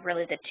two are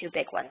really the two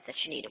big ones that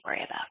you need to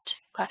worry about.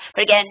 Okay?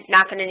 But again,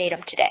 not going to need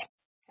them today.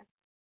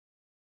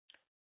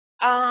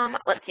 Okay.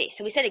 Let's see.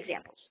 So we said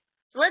examples.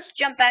 So let's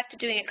jump back to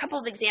doing a couple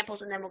of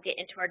examples, and then we'll get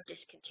into our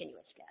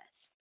discontinuous guys.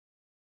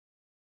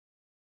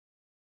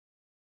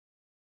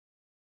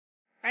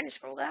 I'm trying to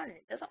scroll down, and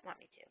it doesn't want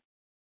me to.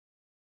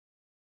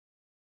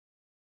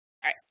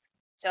 All right.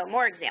 So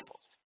more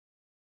examples.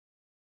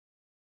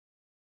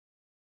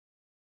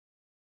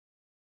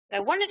 I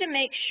wanted to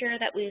make sure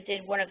that we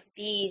did one of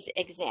these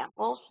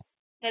examples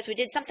because we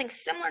did something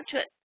similar to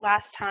it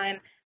last time,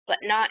 but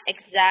not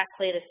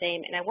exactly the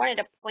same. And I wanted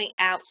to point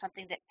out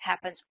something that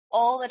happens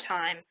all the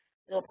time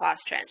with Laplace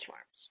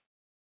transforms.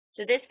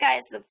 So this guy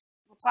is the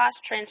Laplace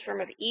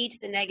transform of e to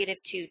the negative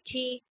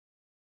 2t,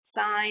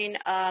 sine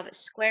of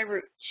square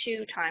root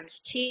 2 times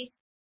t,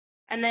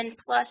 and then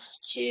plus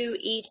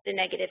 2e to the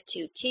negative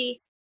 2t,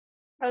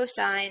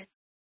 cosine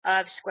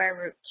of square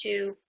root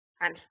 2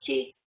 times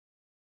t.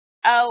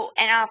 Oh,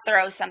 and I'll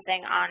throw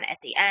something on at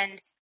the end.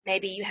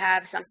 Maybe you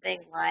have something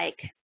like,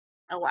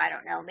 oh, I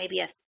don't know, maybe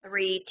a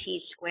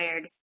 3t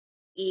squared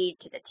e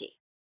to the t.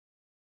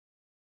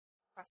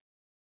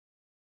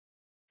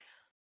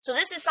 So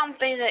this is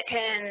something that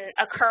can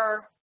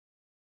occur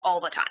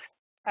all the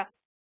time.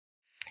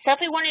 So if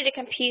we wanted to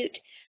compute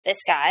this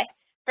guy,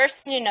 first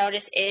thing you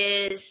notice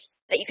is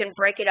that you can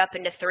break it up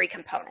into 3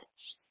 components.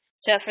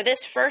 So for this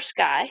first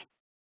guy,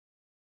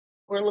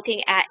 we're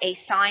looking at a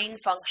sine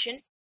function.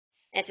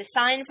 And it's a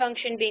sine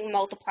function being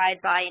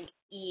multiplied by an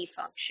e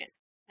function.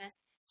 Okay?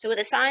 So with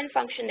a sine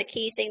function, the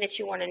key thing that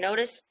you want to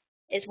notice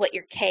is what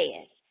your k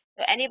is.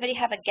 So anybody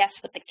have a guess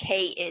what the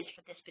k is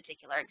for this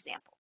particular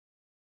example?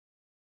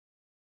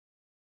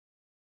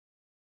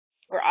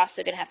 We're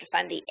also going to have to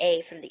find the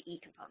a from the e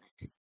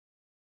component.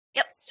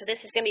 Yep, so this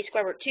is going to be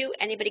square root 2.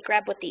 Anybody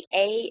grab what the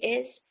a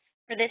is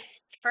for this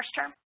first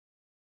term?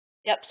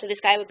 Yep, so this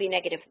guy would be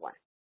negative 1.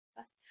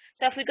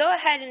 So if we go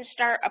ahead and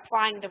start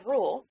applying the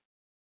rule,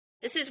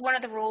 this is one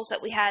of the rules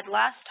that we had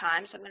last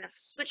time, so I'm going to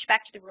switch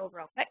back to the rule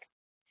real quick.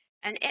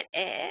 And it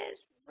is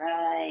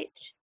right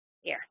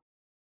here.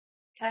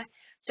 Okay,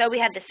 so we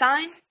had the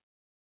sine,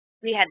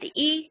 we had the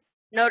e.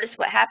 Notice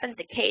what happens,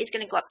 the k is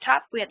going to go up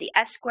top. We have the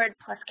s squared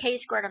plus k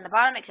squared on the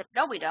bottom, except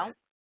no, we don't.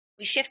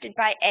 We shifted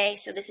by a,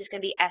 so this is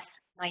going to be s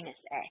minus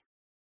a.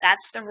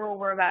 That's the rule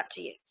we're about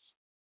to use.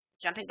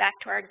 Jumping back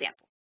to our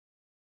example.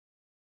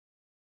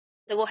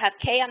 So we'll have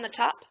k on the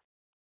top,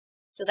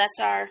 so that's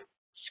our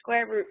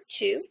square root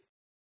 2.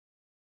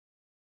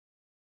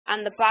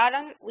 On the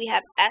bottom, we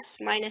have s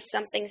minus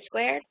something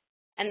squared,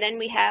 and then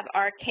we have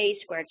our k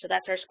squared, so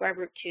that's our square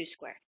root 2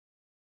 squared.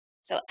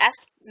 So s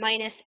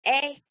minus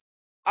a,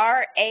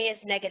 our a is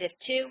negative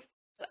 2,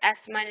 so s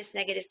minus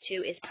negative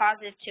 2 is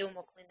positive 2, and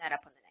we'll clean that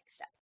up on the next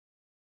step.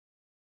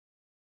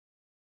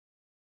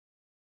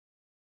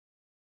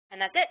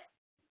 And that's it.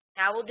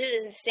 Now we'll do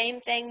the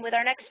same thing with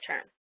our next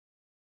term.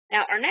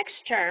 Now our next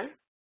term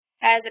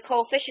has a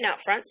coefficient out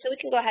front, so we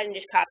can go ahead and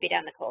just copy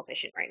down the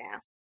coefficient right now.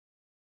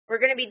 We're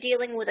going to be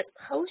dealing with a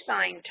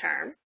cosine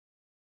term.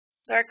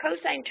 So our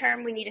cosine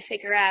term, we need to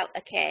figure out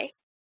a k.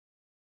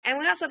 And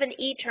we also have an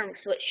e term,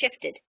 so it's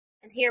shifted.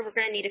 And here we're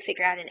going to need to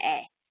figure out an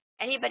a.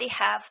 Anybody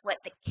have what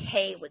the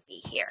k would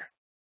be here?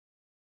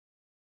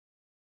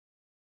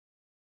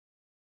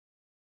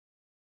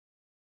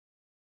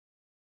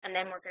 And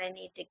then we're going to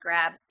need to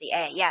grab the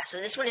a. Yeah,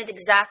 so this one is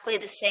exactly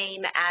the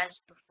same as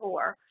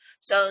before.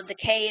 So the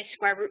k is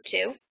square root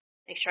 2.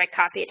 Make sure I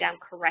copy it down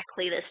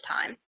correctly this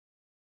time.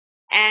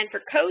 And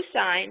for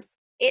cosine,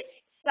 it's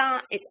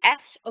s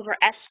over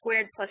s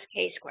squared plus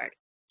k squared.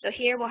 So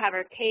here we'll have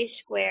our k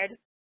squared,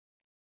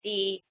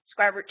 the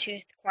square root 2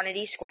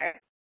 quantity squared.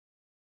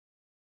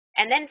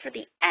 And then for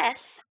the s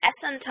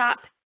on top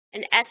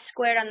and s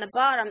squared on the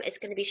bottom is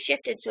going to be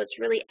shifted, so it's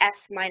really s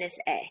minus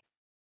a.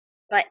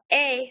 But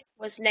a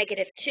was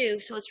negative 2,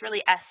 so it's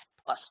really s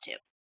plus 2.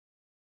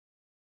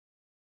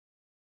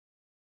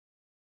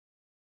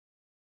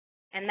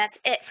 And that's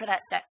it for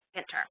that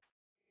second term.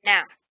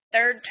 Now,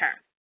 third term.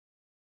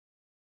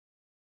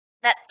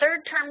 That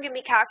third term can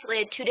be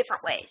calculated 2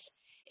 different ways.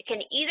 It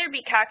can either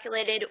be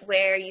calculated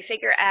where you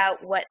figure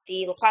out what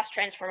the Laplace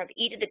transform of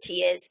e to the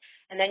t is,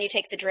 and then you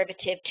take the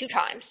derivative 2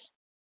 times.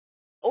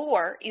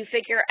 Or you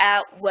figure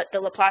out what the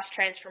Laplace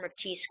transform of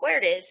t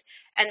squared is,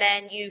 and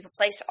then you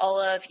replace all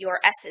of your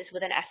s's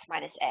with an s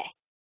minus a.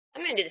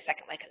 I'm going to do the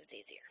second way because it's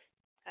easier.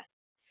 Okay.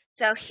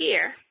 So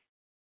here,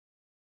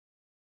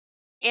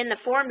 in the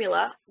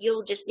formula,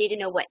 you'll just need to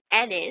know what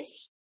n is.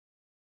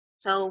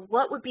 So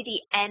what would be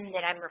the n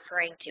that I'm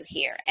referring to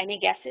here? Any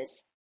guesses?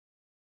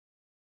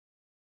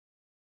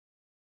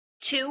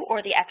 2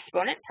 or the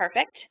exponent,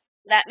 perfect.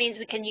 That means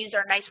we can use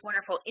our nice,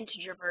 wonderful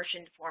integer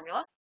version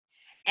formula.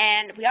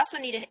 And we also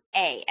need an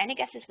a. Any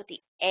guesses what the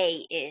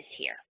a is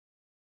here?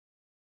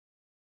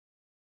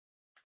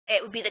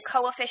 It would be the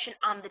coefficient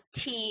on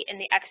the t in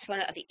the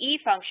exponent of the e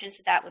function,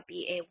 so that would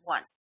be a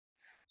 1.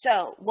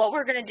 So what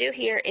we're going to do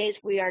here is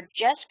we are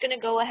just going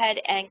to go ahead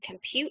and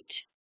compute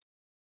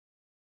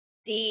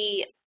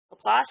the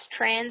Laplace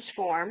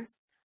transform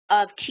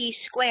of t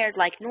squared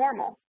like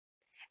normal.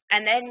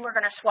 And then we're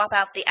going to swap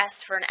out the s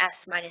for an s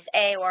minus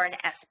a or an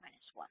s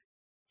minus 1.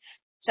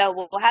 So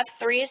we'll have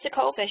 3 as the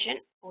coefficient.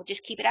 We'll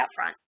just keep it out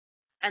front.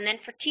 And then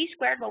for t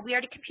squared, well, we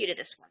already computed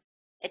this one.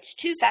 It's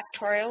 2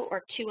 factorial,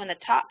 or 2 on the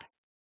top,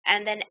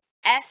 and then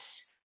s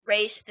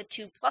raised to the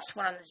 2 plus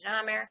 1 on the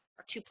denominator,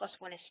 or 2 plus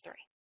 1 is 3.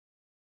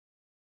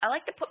 I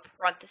like to put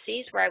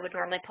parentheses where I would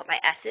normally put my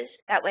s's.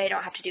 That way I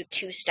don't have to do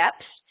 2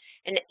 steps.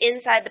 And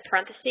inside the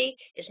parenthesis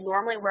is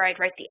normally where I'd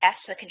write the s,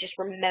 so I can just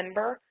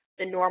remember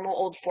the normal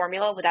old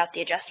formula without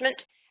the adjustment,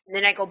 and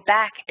then I go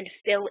back and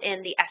fill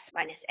in the s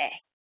minus a.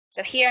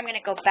 So here I'm going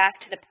to go back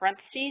to the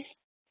parentheses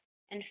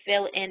and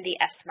fill in the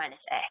s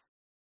minus a.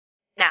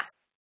 Now,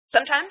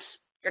 sometimes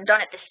you're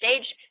done at this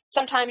stage.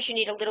 Sometimes you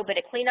need a little bit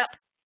of cleanup.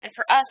 And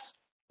for us,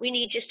 we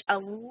need just a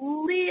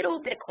little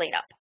bit of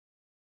cleanup.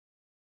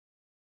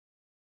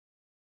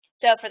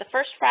 So for the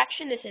first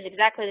fraction, this is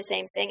exactly the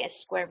same thing as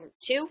square root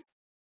 2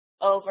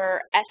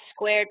 over s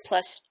squared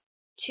plus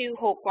 2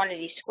 whole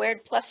quantity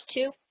squared plus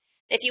 2.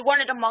 If you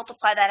wanted to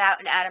multiply that out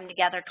and add them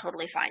together,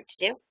 totally fine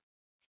to do.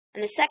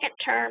 And the second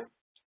term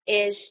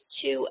is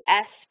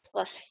 2s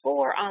plus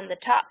 4 on the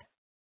top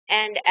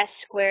and s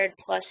squared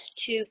plus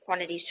 2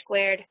 quantity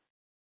squared,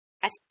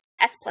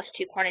 s plus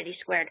 2 quantity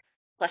squared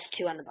plus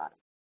 2 on the bottom.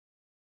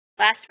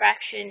 Last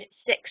fraction,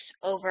 6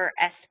 over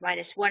s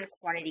minus 1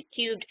 quantity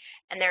cubed,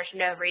 and there's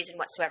no reason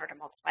whatsoever to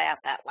multiply out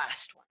that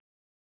last one.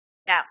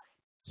 Now,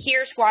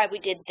 here's why we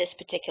did this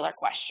particular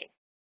question.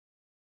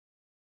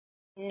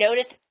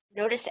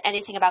 Notice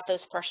anything about those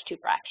first two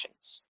fractions.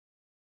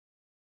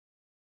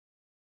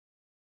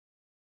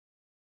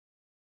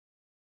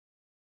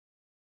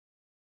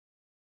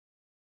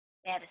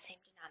 They have the same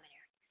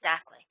denominator,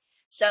 exactly.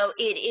 So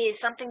it is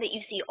something that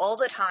you see all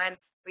the time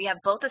where you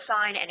have both a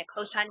sine and a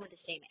cosine with the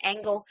same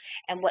angle,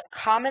 and what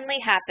commonly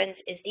happens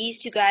is these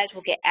two guys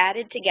will get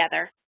added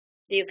together.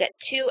 So you get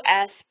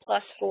 2s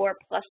plus 4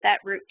 plus that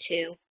root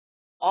 2,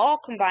 all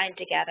combined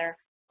together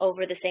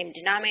over the same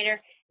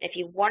denominator. If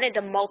you wanted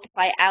to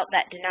multiply out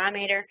that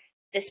denominator,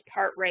 this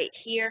part right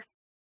here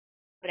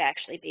would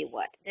actually be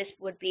what? This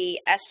would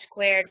be s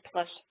squared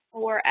plus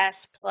 4s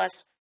plus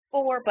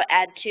 4, but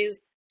add 2,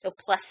 so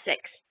plus 6.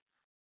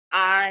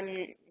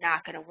 I'm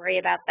not going to worry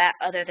about that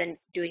other than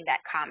doing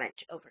that comment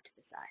over to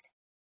the side.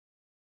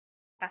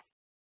 Okay.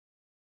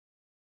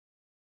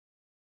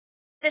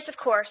 This, of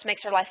course,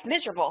 makes our life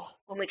miserable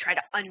when we try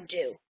to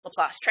undo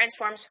Laplace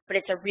transforms, but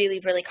it's a really,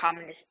 really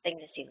common thing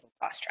to see with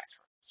Laplace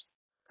transforms.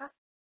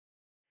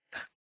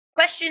 Okay.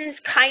 Questions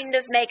kind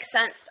of make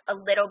sense a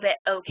little bit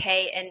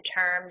okay in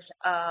terms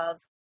of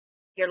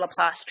your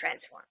Laplace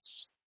transforms.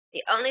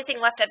 The only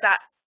thing left I've got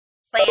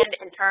planned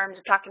in terms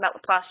of talking about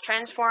Laplace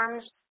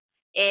transforms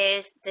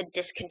is the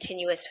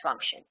discontinuous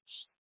functions.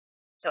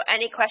 So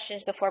any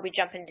questions before we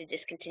jump into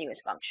discontinuous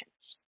functions?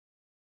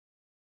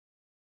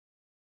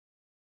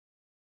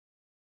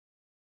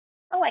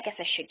 Oh, I guess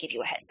I should give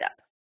you a heads up.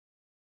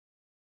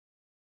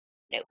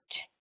 Note.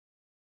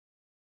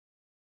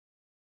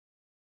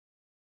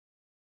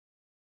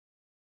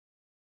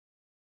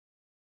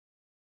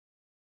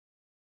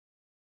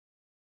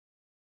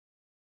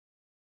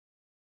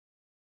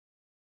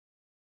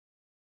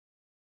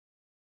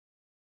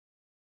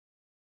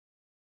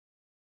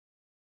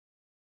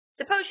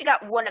 Suppose you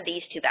got one of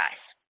these two guys.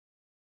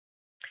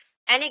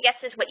 Any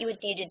guesses what you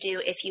would need to do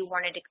if you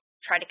wanted to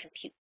try to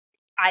compute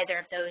either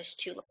of those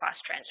two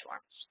Laplace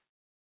transforms?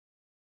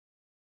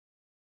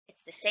 It's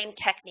the same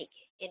technique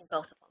in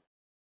both of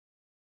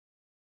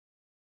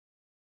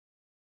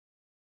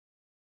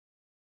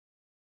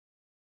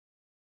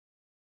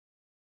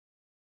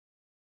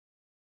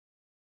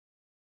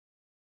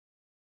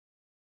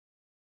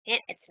them.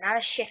 It's not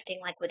a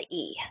shifting like with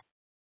E.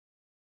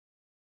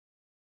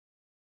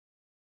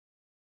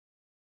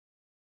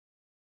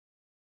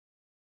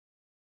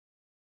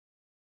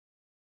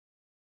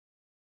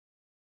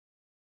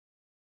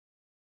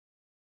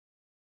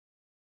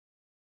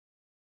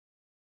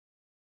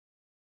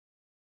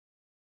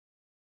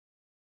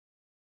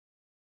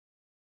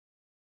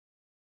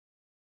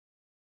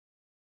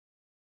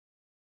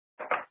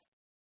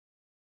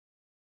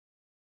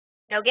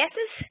 No guesses?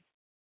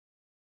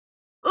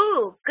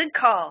 Ooh, good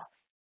call.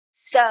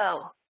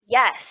 So,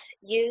 yes,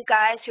 you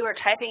guys who are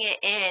typing it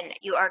in,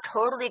 you are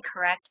totally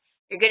correct.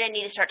 You're going to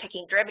need to start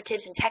taking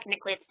derivatives, and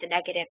technically it's the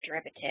negative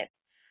derivative.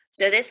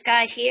 So this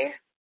guy here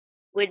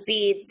would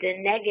be the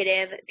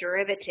negative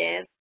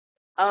derivative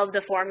of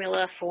the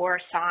formula for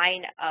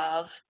sine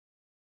of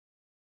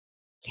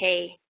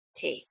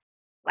kt.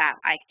 Wow,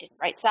 I didn't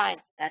write sine.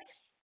 That's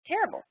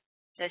terrible.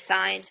 So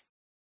sine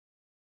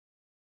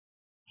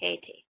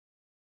kt.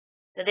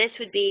 So this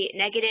would be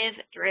negative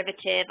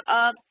derivative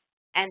of,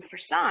 and for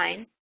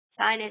sine,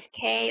 sine is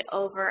k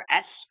over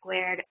s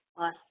squared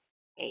plus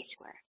k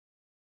squared.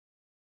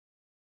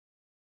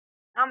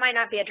 That might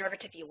not be a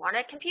derivative you want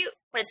to compute,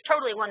 but it's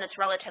totally one that's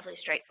relatively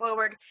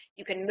straightforward.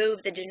 You can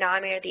move the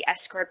denominator, the s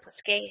squared plus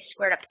k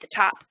squared, up to the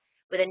top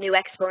with a new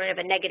exponent of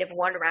a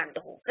 -1 around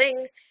the whole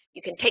thing.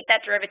 You can take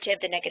that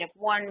derivative, the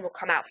 -1 will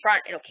come out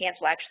front. It'll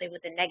cancel actually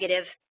with the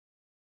negative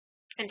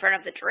in front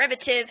of the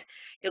derivative.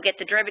 You'll get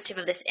the derivative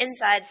of this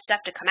inside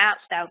stuff to come out,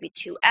 so that would be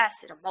 2s.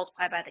 It'll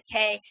multiply by the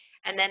k,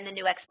 and then the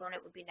new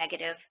exponent would be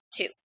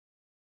 -2.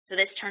 So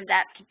this turns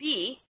out to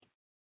be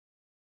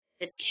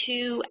the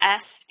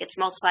 2s gets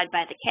multiplied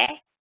by the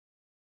k.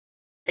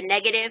 The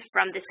negative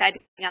from this guy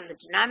being on the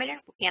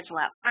denominator will cancel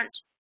out front.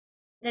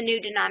 The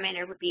new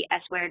denominator would be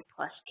s squared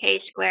plus k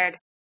squared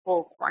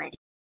whole quantity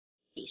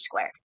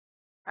squared.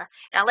 Now,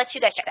 I'll let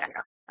you guys check that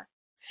out.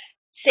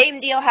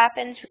 Same deal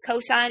happens with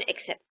cosine,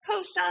 except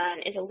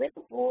cosine is a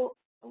little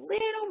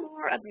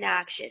more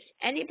obnoxious.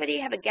 Anybody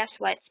have a guess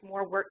why it's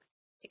more work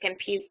to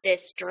compute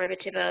this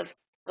derivative of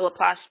the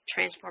Laplace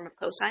transform of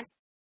cosine?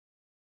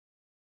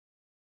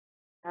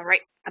 All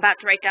right, about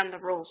to write down the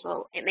rule,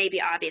 so it may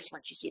be obvious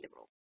once you see the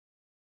rule.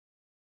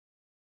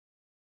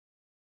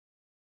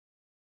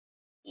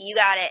 You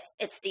got it.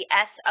 It's the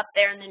S up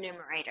there in the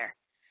numerator.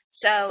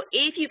 So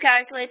if you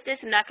calculate this,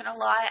 I'm not going to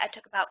lie, I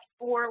took about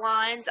 4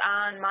 lines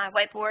on my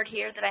whiteboard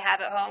here that I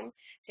have at home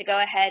to go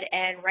ahead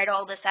and write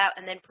all this out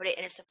and then put it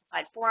in a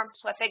simplified form.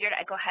 So I figured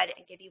I'd go ahead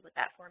and give you what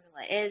that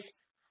formula is.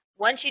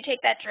 Once you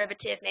take that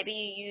derivative, maybe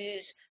you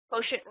use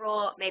quotient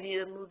rule, maybe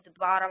you move the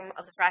bottom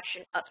of the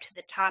fraction up to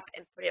the top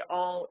and put it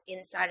all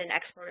inside an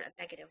exponent of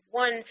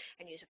 -1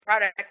 and use a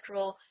product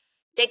rule.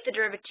 Take the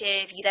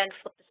derivative, you then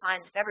flip the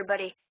signs of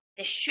everybody.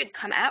 This should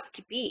come out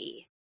to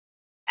be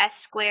s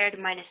squared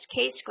minus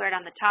k squared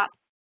on the top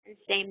and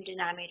same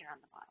denominator on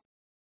the bottom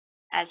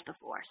as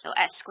before. So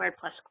s squared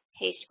plus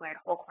k squared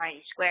whole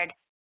quantity squared.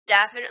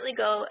 Definitely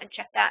go and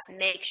check that and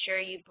make sure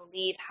you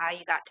believe how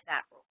you got to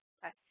that rule.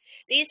 Okay.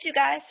 These two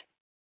guys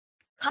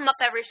come up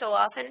every so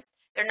often.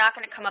 They're not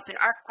going to come up in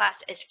our class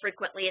as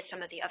frequently as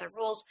some of the other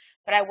rules,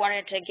 but I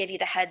wanted to give you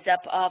the heads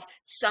up of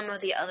some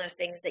of the other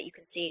things that you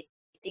can see.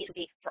 These will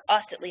be, for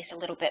us at least, a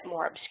little bit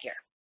more obscure.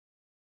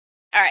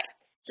 All right,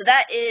 so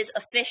that is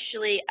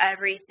officially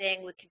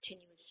everything with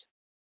continuous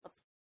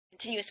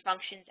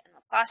functions and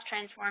Laplace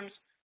transforms.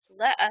 So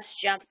let us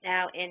jump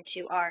now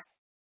into our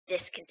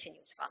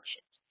discontinuous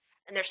functions.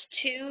 And there's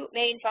 2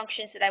 main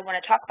functions that I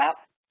want to talk about.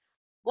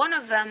 One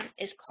of them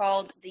is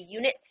called the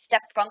unit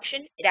step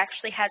function. It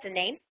actually has a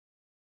name.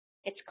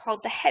 It's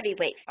called the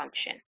heavyweight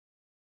function.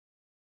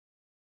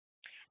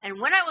 And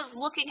when I was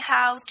looking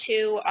how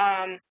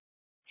to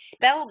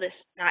spell this,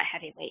 not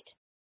heavyweight,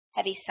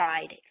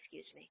 Heaviside,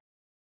 excuse me.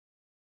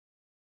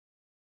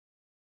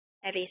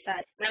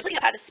 Heaviside. When I was looking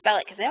at how to spell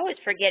it, because I always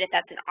forget if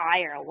that's an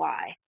I or a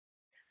Y,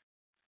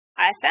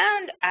 I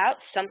found out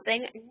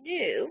something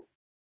new.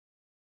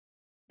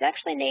 It's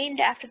actually named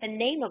after the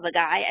name of a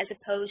guy as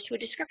opposed to a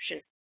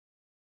description.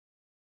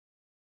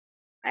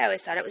 I always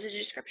thought it was a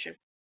description.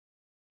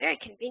 Very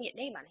convenient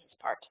name on his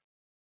part.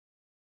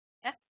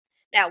 Yeah.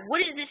 Now,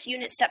 what is this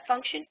unit step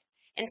function?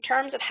 In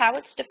terms of how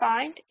it's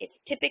defined, it's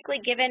typically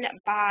given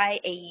by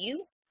a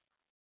U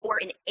or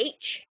an H.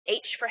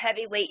 H for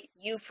heavyweight,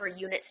 U for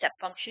unit step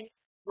function.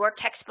 Your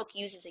textbook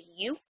uses a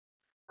U,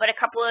 but a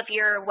couple of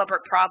your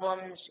Weber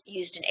problems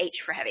used an H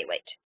for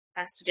heavyweight.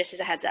 So just as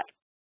a heads up.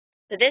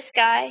 So this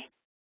guy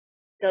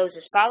goes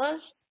as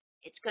follows.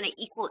 It's going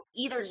to equal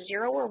either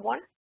 0 or 1.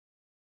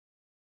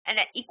 And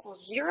it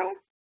equals 0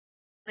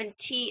 when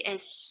t is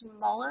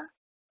smaller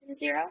than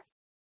 0.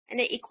 And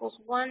it equals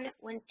 1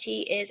 when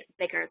t is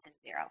bigger than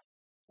 0.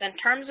 So in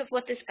terms of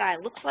what this guy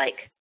looks like,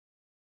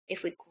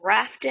 if we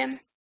graphed him,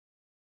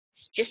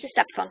 it's just a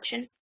step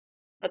function,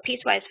 a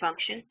piecewise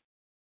function.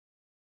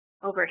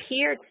 Over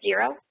here, it's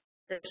 0.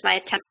 That's my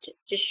attempt to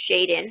just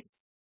shade in.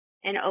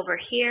 And over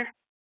here,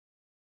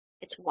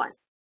 it's 1.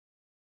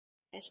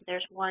 Okay, so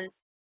there's 1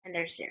 and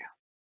there's 0.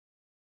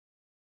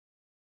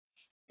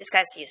 This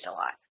guy's used a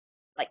lot,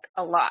 like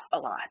a lot.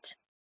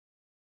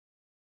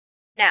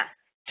 Now,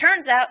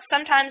 turns out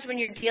sometimes when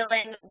you're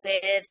dealing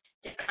with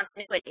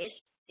discontinuities,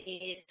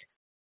 these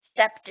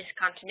step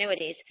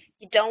discontinuities,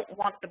 you don't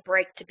want the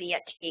break to be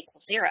at t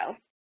equals 0.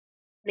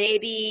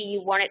 Maybe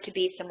you want it to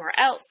be somewhere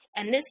else,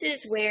 and this is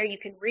where you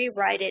can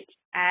rewrite it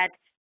as,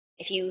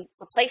 if you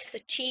replace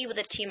the t with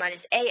a t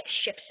minus a, it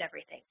shifts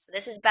everything. So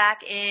this is back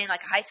in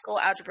like a high school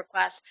algebra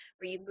class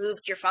where you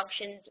moved your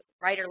functions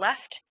right or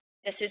left.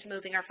 This is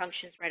moving our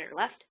functions right or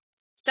left.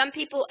 Some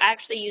people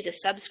actually use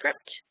a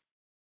subscript,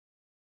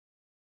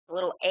 a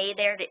little a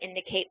there to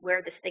indicate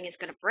where this thing is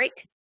going to break.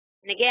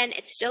 And again,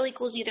 it still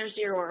equals either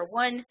 0 or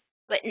 1,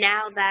 but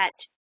now that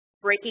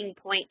breaking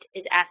point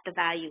is at the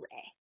value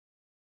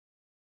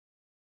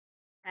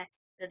a. Okay,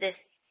 so this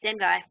same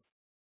guy,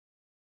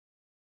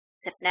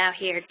 except now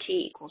here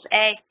t equals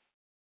a.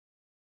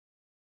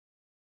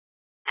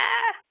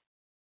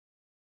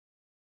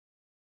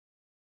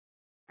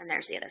 And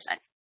there's the other side.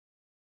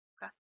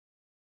 Okay,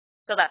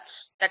 so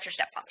that's your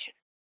step function.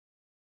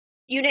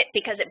 Unit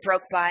because it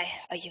broke by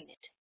a unit.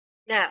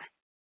 Now,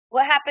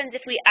 what happens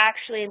if we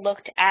actually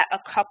looked at a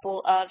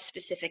couple of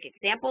specific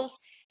examples?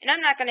 And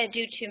I'm not going to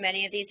do too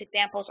many of these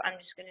examples. I'm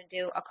just going to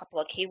do a couple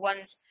of key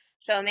ones.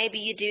 So maybe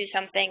you do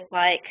something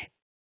like,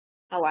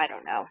 oh, I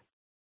don't know.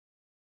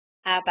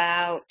 How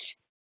about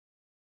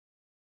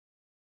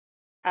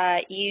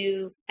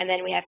u, and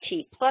then we have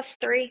t plus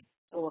 3.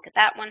 So we'll look at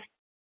that one.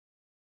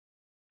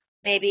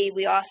 Maybe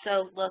we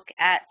also look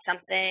at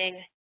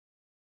something,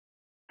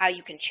 how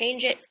you can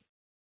change it.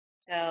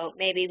 So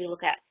maybe we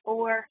look at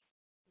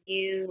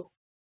 4u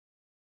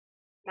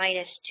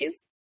minus 2.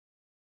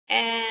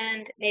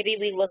 And maybe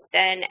we look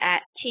then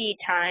at t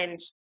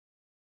times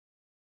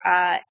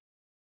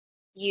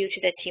u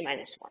to the t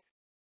minus 1.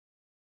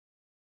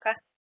 Okay,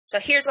 so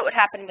here's what would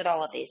happen with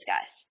all of these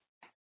guys.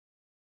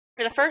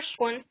 For the first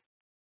one,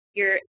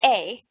 your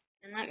a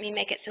And let me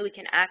make it so we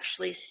can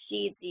actually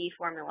see the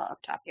formula up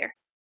top here.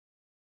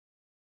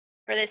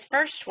 For this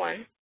first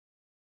one,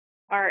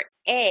 our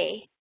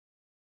A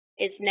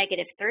is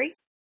 -3.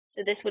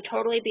 So this would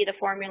totally be the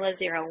formula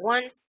 0,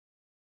 1.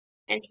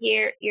 And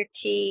here,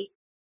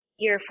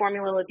 your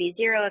formula would be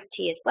 0 if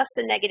t is less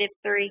than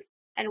 -3,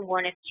 and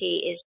 1 if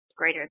t is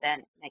greater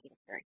than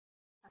 -3.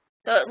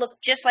 So it looks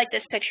just like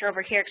this picture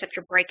over here, except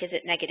your break is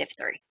at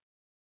 -3.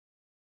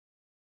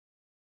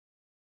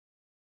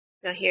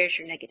 So here's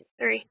your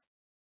 -3.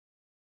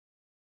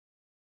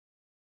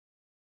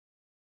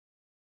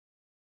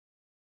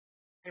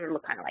 And it would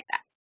look kind of like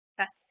that.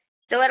 Okay?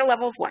 Still at a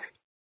level of 1.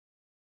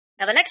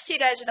 Now the next two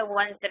guys are the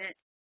ones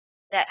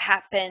that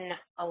happen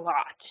a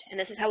lot. And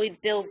this is how we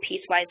build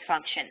piecewise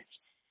functions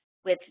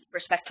with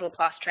respect to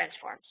Laplace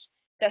transforms.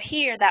 So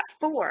here, that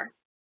 4,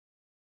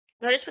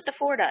 notice what the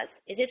 4 does,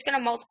 is it's going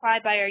to multiply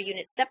by our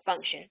unit step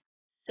function.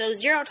 So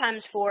 0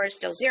 times 4 is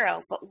still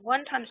 0, but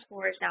 1 times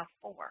 4 is now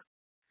 4.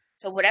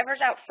 So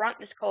whatever's out front,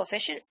 this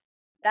coefficient,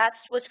 that's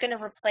what's going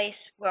to replace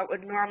what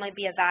would normally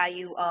be a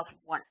value of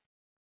 1.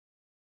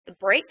 The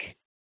break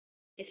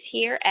is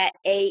here at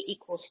a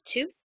equals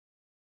 2.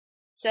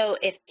 So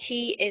if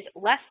t is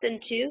less than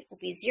 2, it will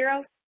be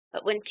 0,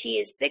 but when t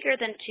is bigger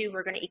than 2,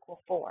 we're going to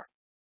equal 4.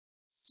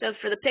 So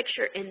for the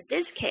picture in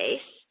this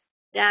case,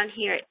 down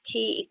here at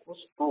t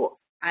equals 4,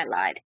 I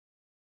lied.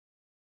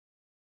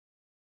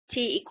 T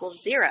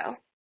equals 0,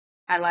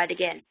 I lied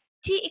again.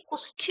 T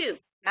equals 2,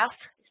 mouth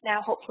is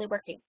now hopefully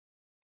working.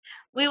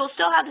 We will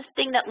still have this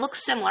thing that looks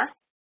similar.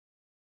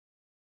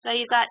 So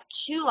you've got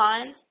two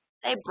lines,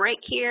 they break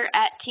here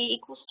at t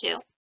equals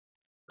 2.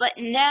 But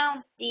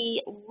now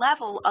the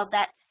level of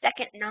that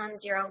second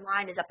non-zero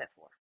line is up at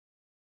 4.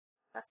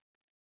 Okay.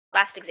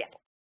 Last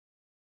example.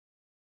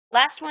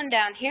 Last one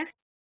down here.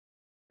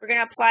 We're going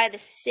to apply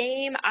the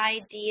same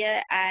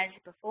idea as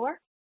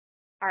before.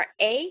 Our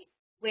A,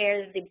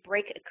 where the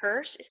break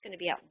occurs, is going to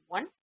be at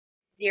 1.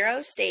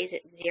 0 stays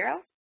at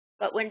 0.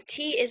 But when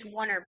t is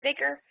 1 or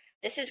bigger,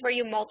 this is where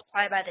you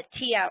multiply by the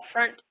t out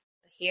front.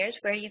 Here's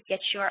where you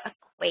get your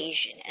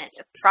equation. And it's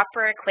a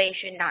proper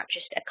equation, not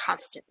just a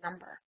constant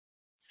number.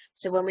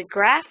 So when we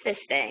graph this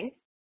thing,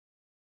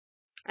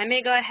 I'm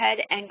going to go ahead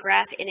and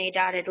graph in a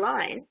dotted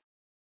line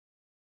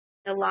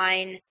the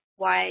line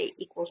y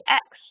equals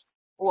x,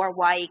 or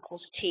y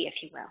equals t,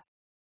 if you will.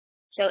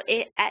 So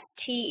at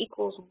t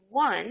equals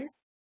 1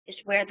 is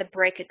where the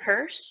break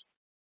occurs.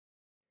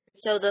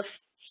 So the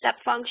step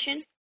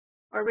function,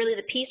 or really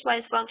the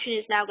piecewise function,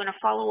 is now going to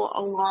follow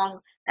along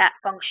that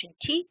function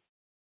t.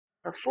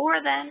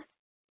 Before then,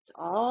 it's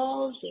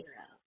all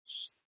zeros.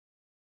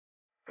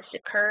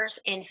 This occurs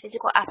in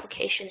physical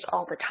applications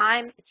all the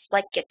time. It's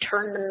like you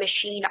turn the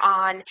machine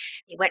on,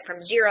 you went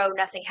from 0,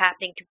 nothing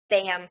happening, to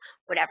bam,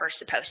 whatever's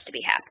supposed to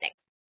be happening.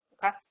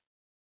 Okay?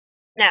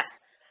 Now,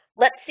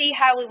 let's see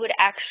how we would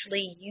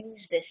actually use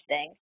this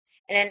thing.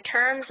 And in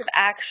terms of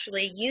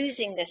actually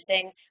using this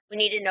thing, we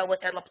need to know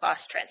what their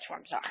Laplace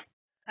transforms are.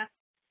 Okay?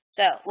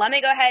 So let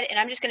me go ahead, and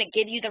I'm just going to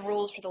give you the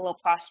rules for the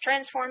Laplace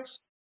transforms,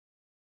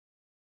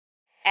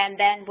 and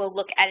then we'll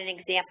look at an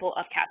example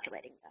of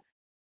calculating them.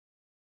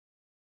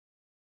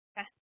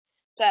 Okay?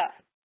 So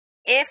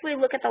if we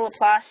look at the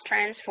Laplace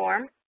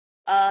transform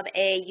of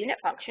a unit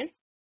function,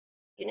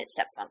 unit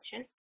step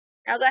function,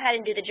 I'll go ahead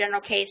and do the general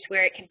case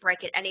where it can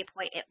break at any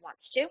point it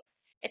wants to.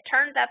 It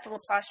turns out the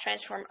Laplace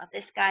transform of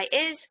this guy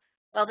is,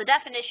 well, the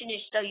definition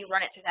is still you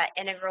run it through that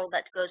integral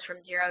that goes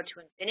from 0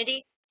 to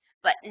infinity.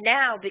 But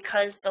now,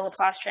 because the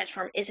Laplace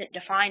transform isn't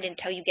defined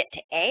until you get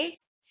to a,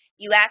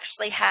 you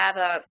actually have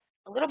a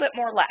little bit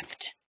more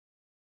left.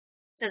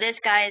 So this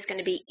guy is going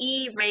to be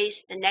e raised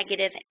to the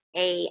negative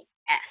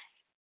as.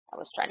 I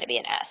was trying to be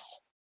an s.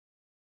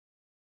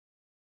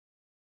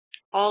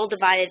 All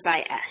divided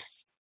by s.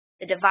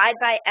 The divide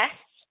by s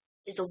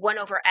is the 1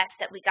 over s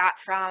that we got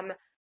from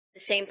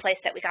the same place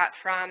that we got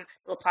from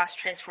the Laplace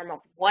transform of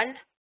 1.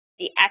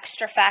 The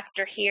extra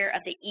factor here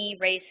of the e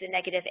raised to the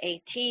negative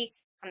at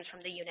comes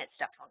from the unit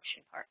step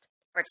function part,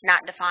 where it's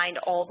not defined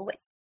all the way,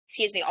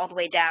 all the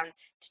way down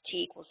to t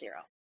equals 0.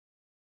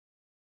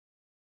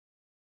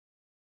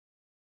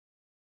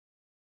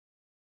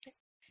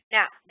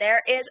 Now,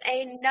 there is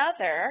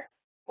another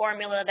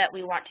formula that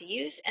we want to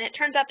use, and it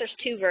turns out there's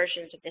two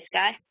versions of this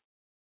guy,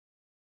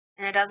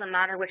 and it doesn't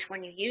matter which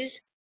one you use.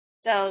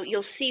 So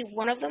you'll see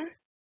one of them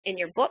in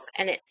your book,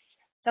 and it's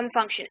some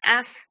function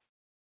f,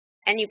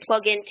 and you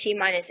plug in t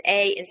minus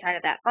a inside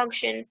of that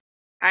function,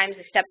 times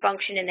the step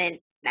function, and then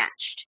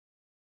matched.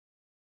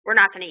 We're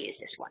not going to use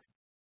this one,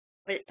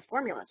 but the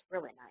formula is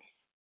really nice.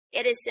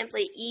 It is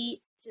simply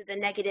e to the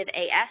negative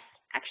as.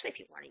 Actually, if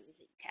you want to use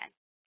it, you can.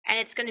 And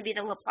it's going to be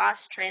the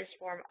Laplace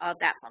transform of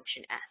that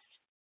function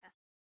s.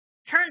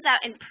 Turns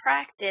out in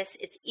practice,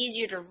 it's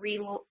easier to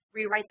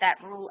rewrite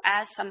that rule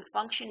as some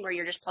function where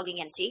you're just plugging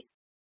in t,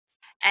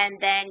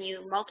 and then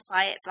you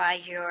multiply it by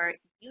your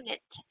unit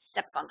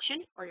step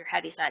function, or your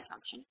Heaviside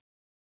function.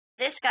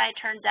 This guy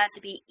turns out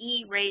to be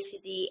e raised to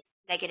the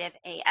negative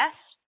as,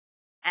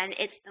 and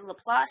it's the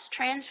Laplace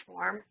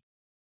transform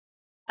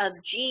of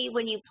g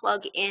when you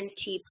plug in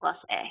t plus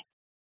a.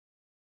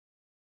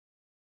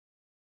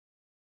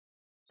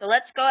 So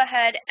let's go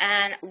ahead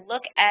and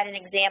look at an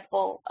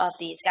example of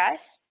these guys.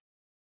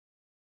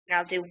 And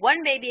I'll do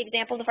one baby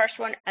example, the first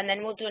one, and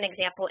then we'll do an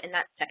example in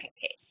that second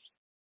case.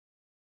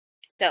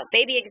 So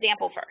baby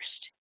example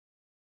first.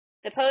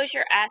 Suppose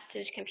you're asked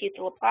to compute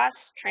the Laplace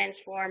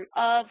transform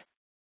of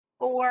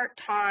 4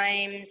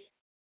 times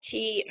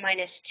t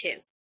minus 2.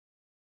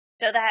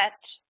 So that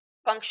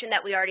function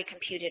that we already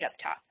computed up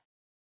top.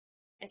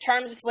 In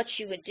terms of what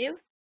you would do,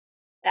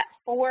 that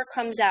 4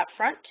 comes out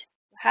front.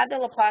 You have the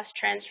Laplace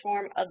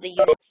transform of the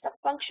unit step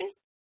function.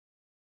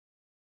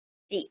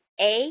 The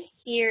a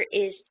here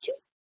is 2.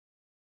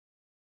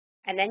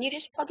 And then you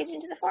just plug it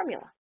into the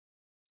formula.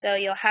 So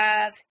you'll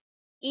have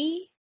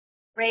e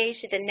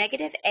raised to the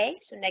negative a,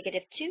 so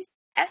negative 2s,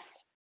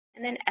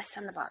 and then s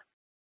on the bottom.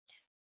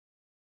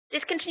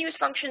 Discontinuous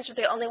functions are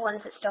the only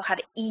ones that still have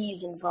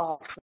e's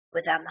involved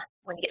with them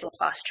when you get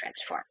Laplace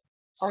transform.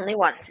 Only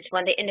ones. It's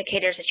one of the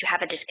indicators that you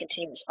have a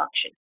discontinuous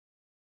function.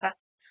 Okay?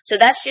 So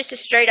that's just a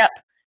straight up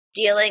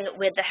dealing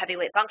with the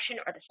heavyweight function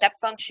or the step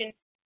function.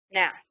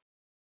 Now,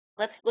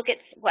 let's look at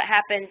what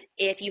happens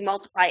if you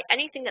multiply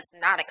anything that's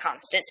not a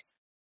constant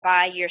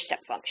by your step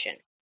function.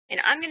 And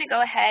I'm going to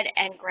go ahead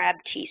and grab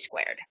t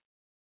squared.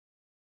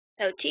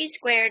 So t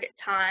squared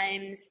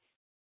times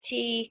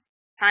t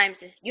times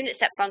this unit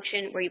step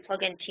function where you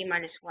plug in t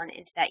minus 1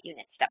 into that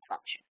unit step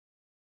function.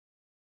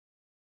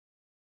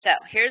 So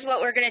here's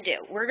what we're going to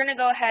do. We're going to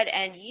go ahead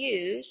and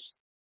use,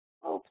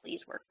 oh,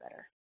 please work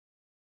better.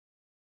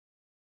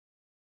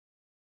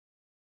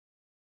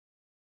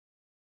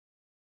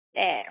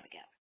 There we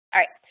go. All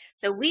right,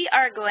 so we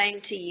are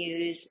going to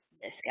use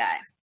this guy.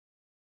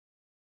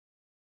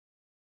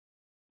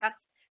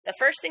 The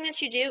first thing that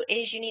you do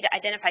is you need to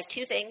identify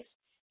two things.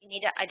 You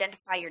need to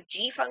identify your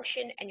g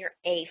function and your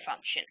a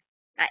function.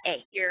 Not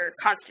a, your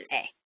constant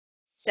a.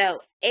 So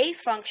a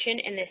function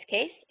in this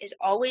case is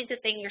always the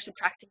thing you're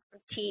subtracting from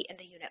t in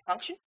the unit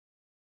function.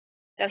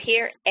 So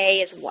here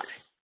a is 1.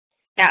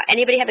 Now,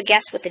 anybody have a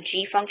guess what the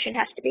g function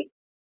has to be?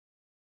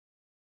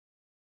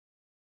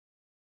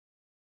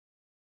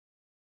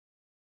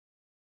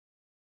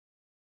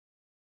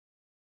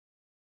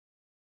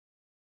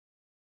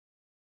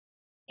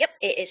 Yep,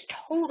 it is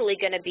totally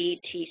going to be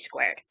t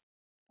squared,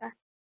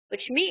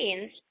 which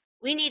means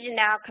we need to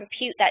now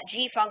compute that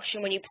g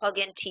function when you plug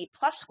in t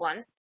plus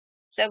 1.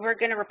 So we're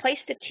going to replace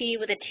the t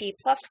with a t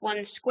plus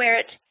 1, square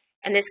it,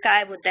 and this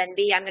guy would then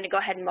be, I'm going to go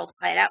ahead and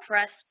multiply it out for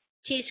us,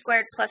 t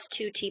squared plus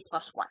 2t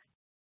plus 1.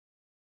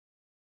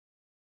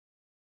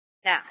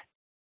 Now,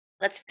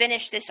 let's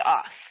finish this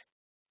off.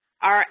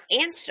 Our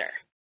answer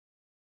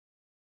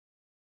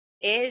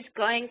is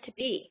going to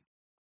be,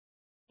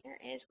 here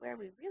is where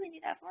we really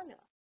need that formula.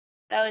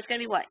 So it's going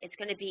to be what? It's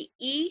going to be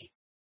e,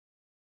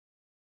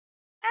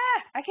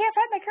 I can't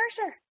find my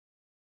cursor.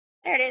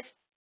 There it is,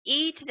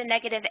 e to the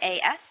negative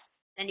as,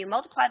 and you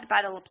multiply it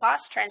by the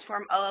Laplace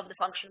transform of the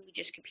function we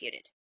just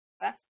computed.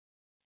 Okay?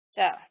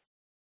 So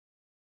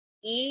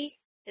e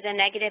to the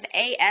negative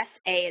as,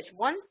 a is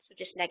 1, so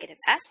just negative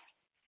s.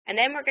 And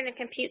then we're going to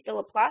compute the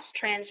Laplace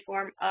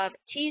transform of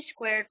t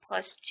squared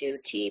plus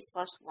 2t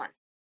plus 1.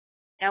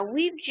 Now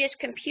we've just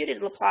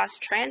computed Laplace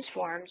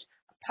transforms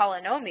of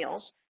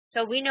polynomials,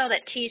 so we know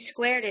that t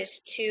squared is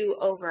 2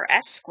 over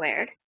s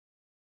squared.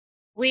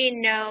 We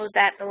know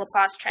that the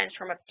Laplace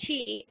transform of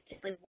t is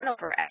simply 1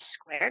 over s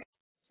squared.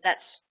 So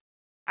that's,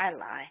 I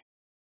lie.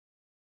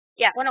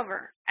 Yeah, 1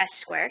 over s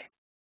squared.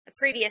 The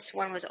previous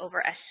one was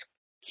over s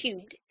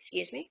cubed,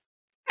 excuse me.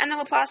 And the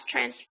Laplace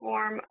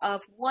transform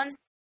of 1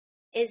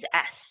 is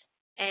s.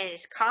 And it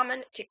is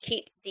common to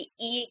keep the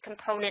e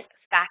component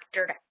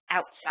factored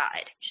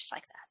outside, just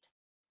like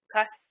that.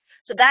 Okay?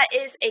 So that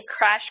is a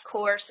crash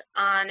course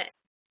on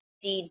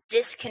the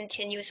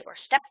discontinuous or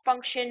step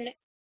function,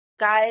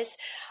 guys,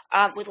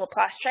 with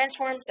Laplace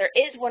transforms. There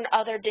is one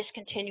other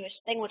discontinuous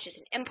thing, which is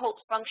an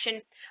impulse function,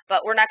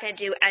 but we're not going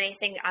to do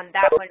anything on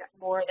that one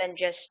more than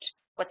just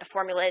what the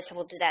formula is, so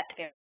we'll do that at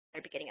the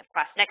very beginning of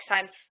class next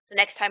time. So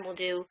next time we'll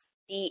do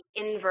the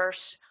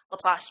inverse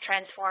Laplace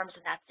transforms,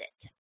 and that's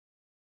it.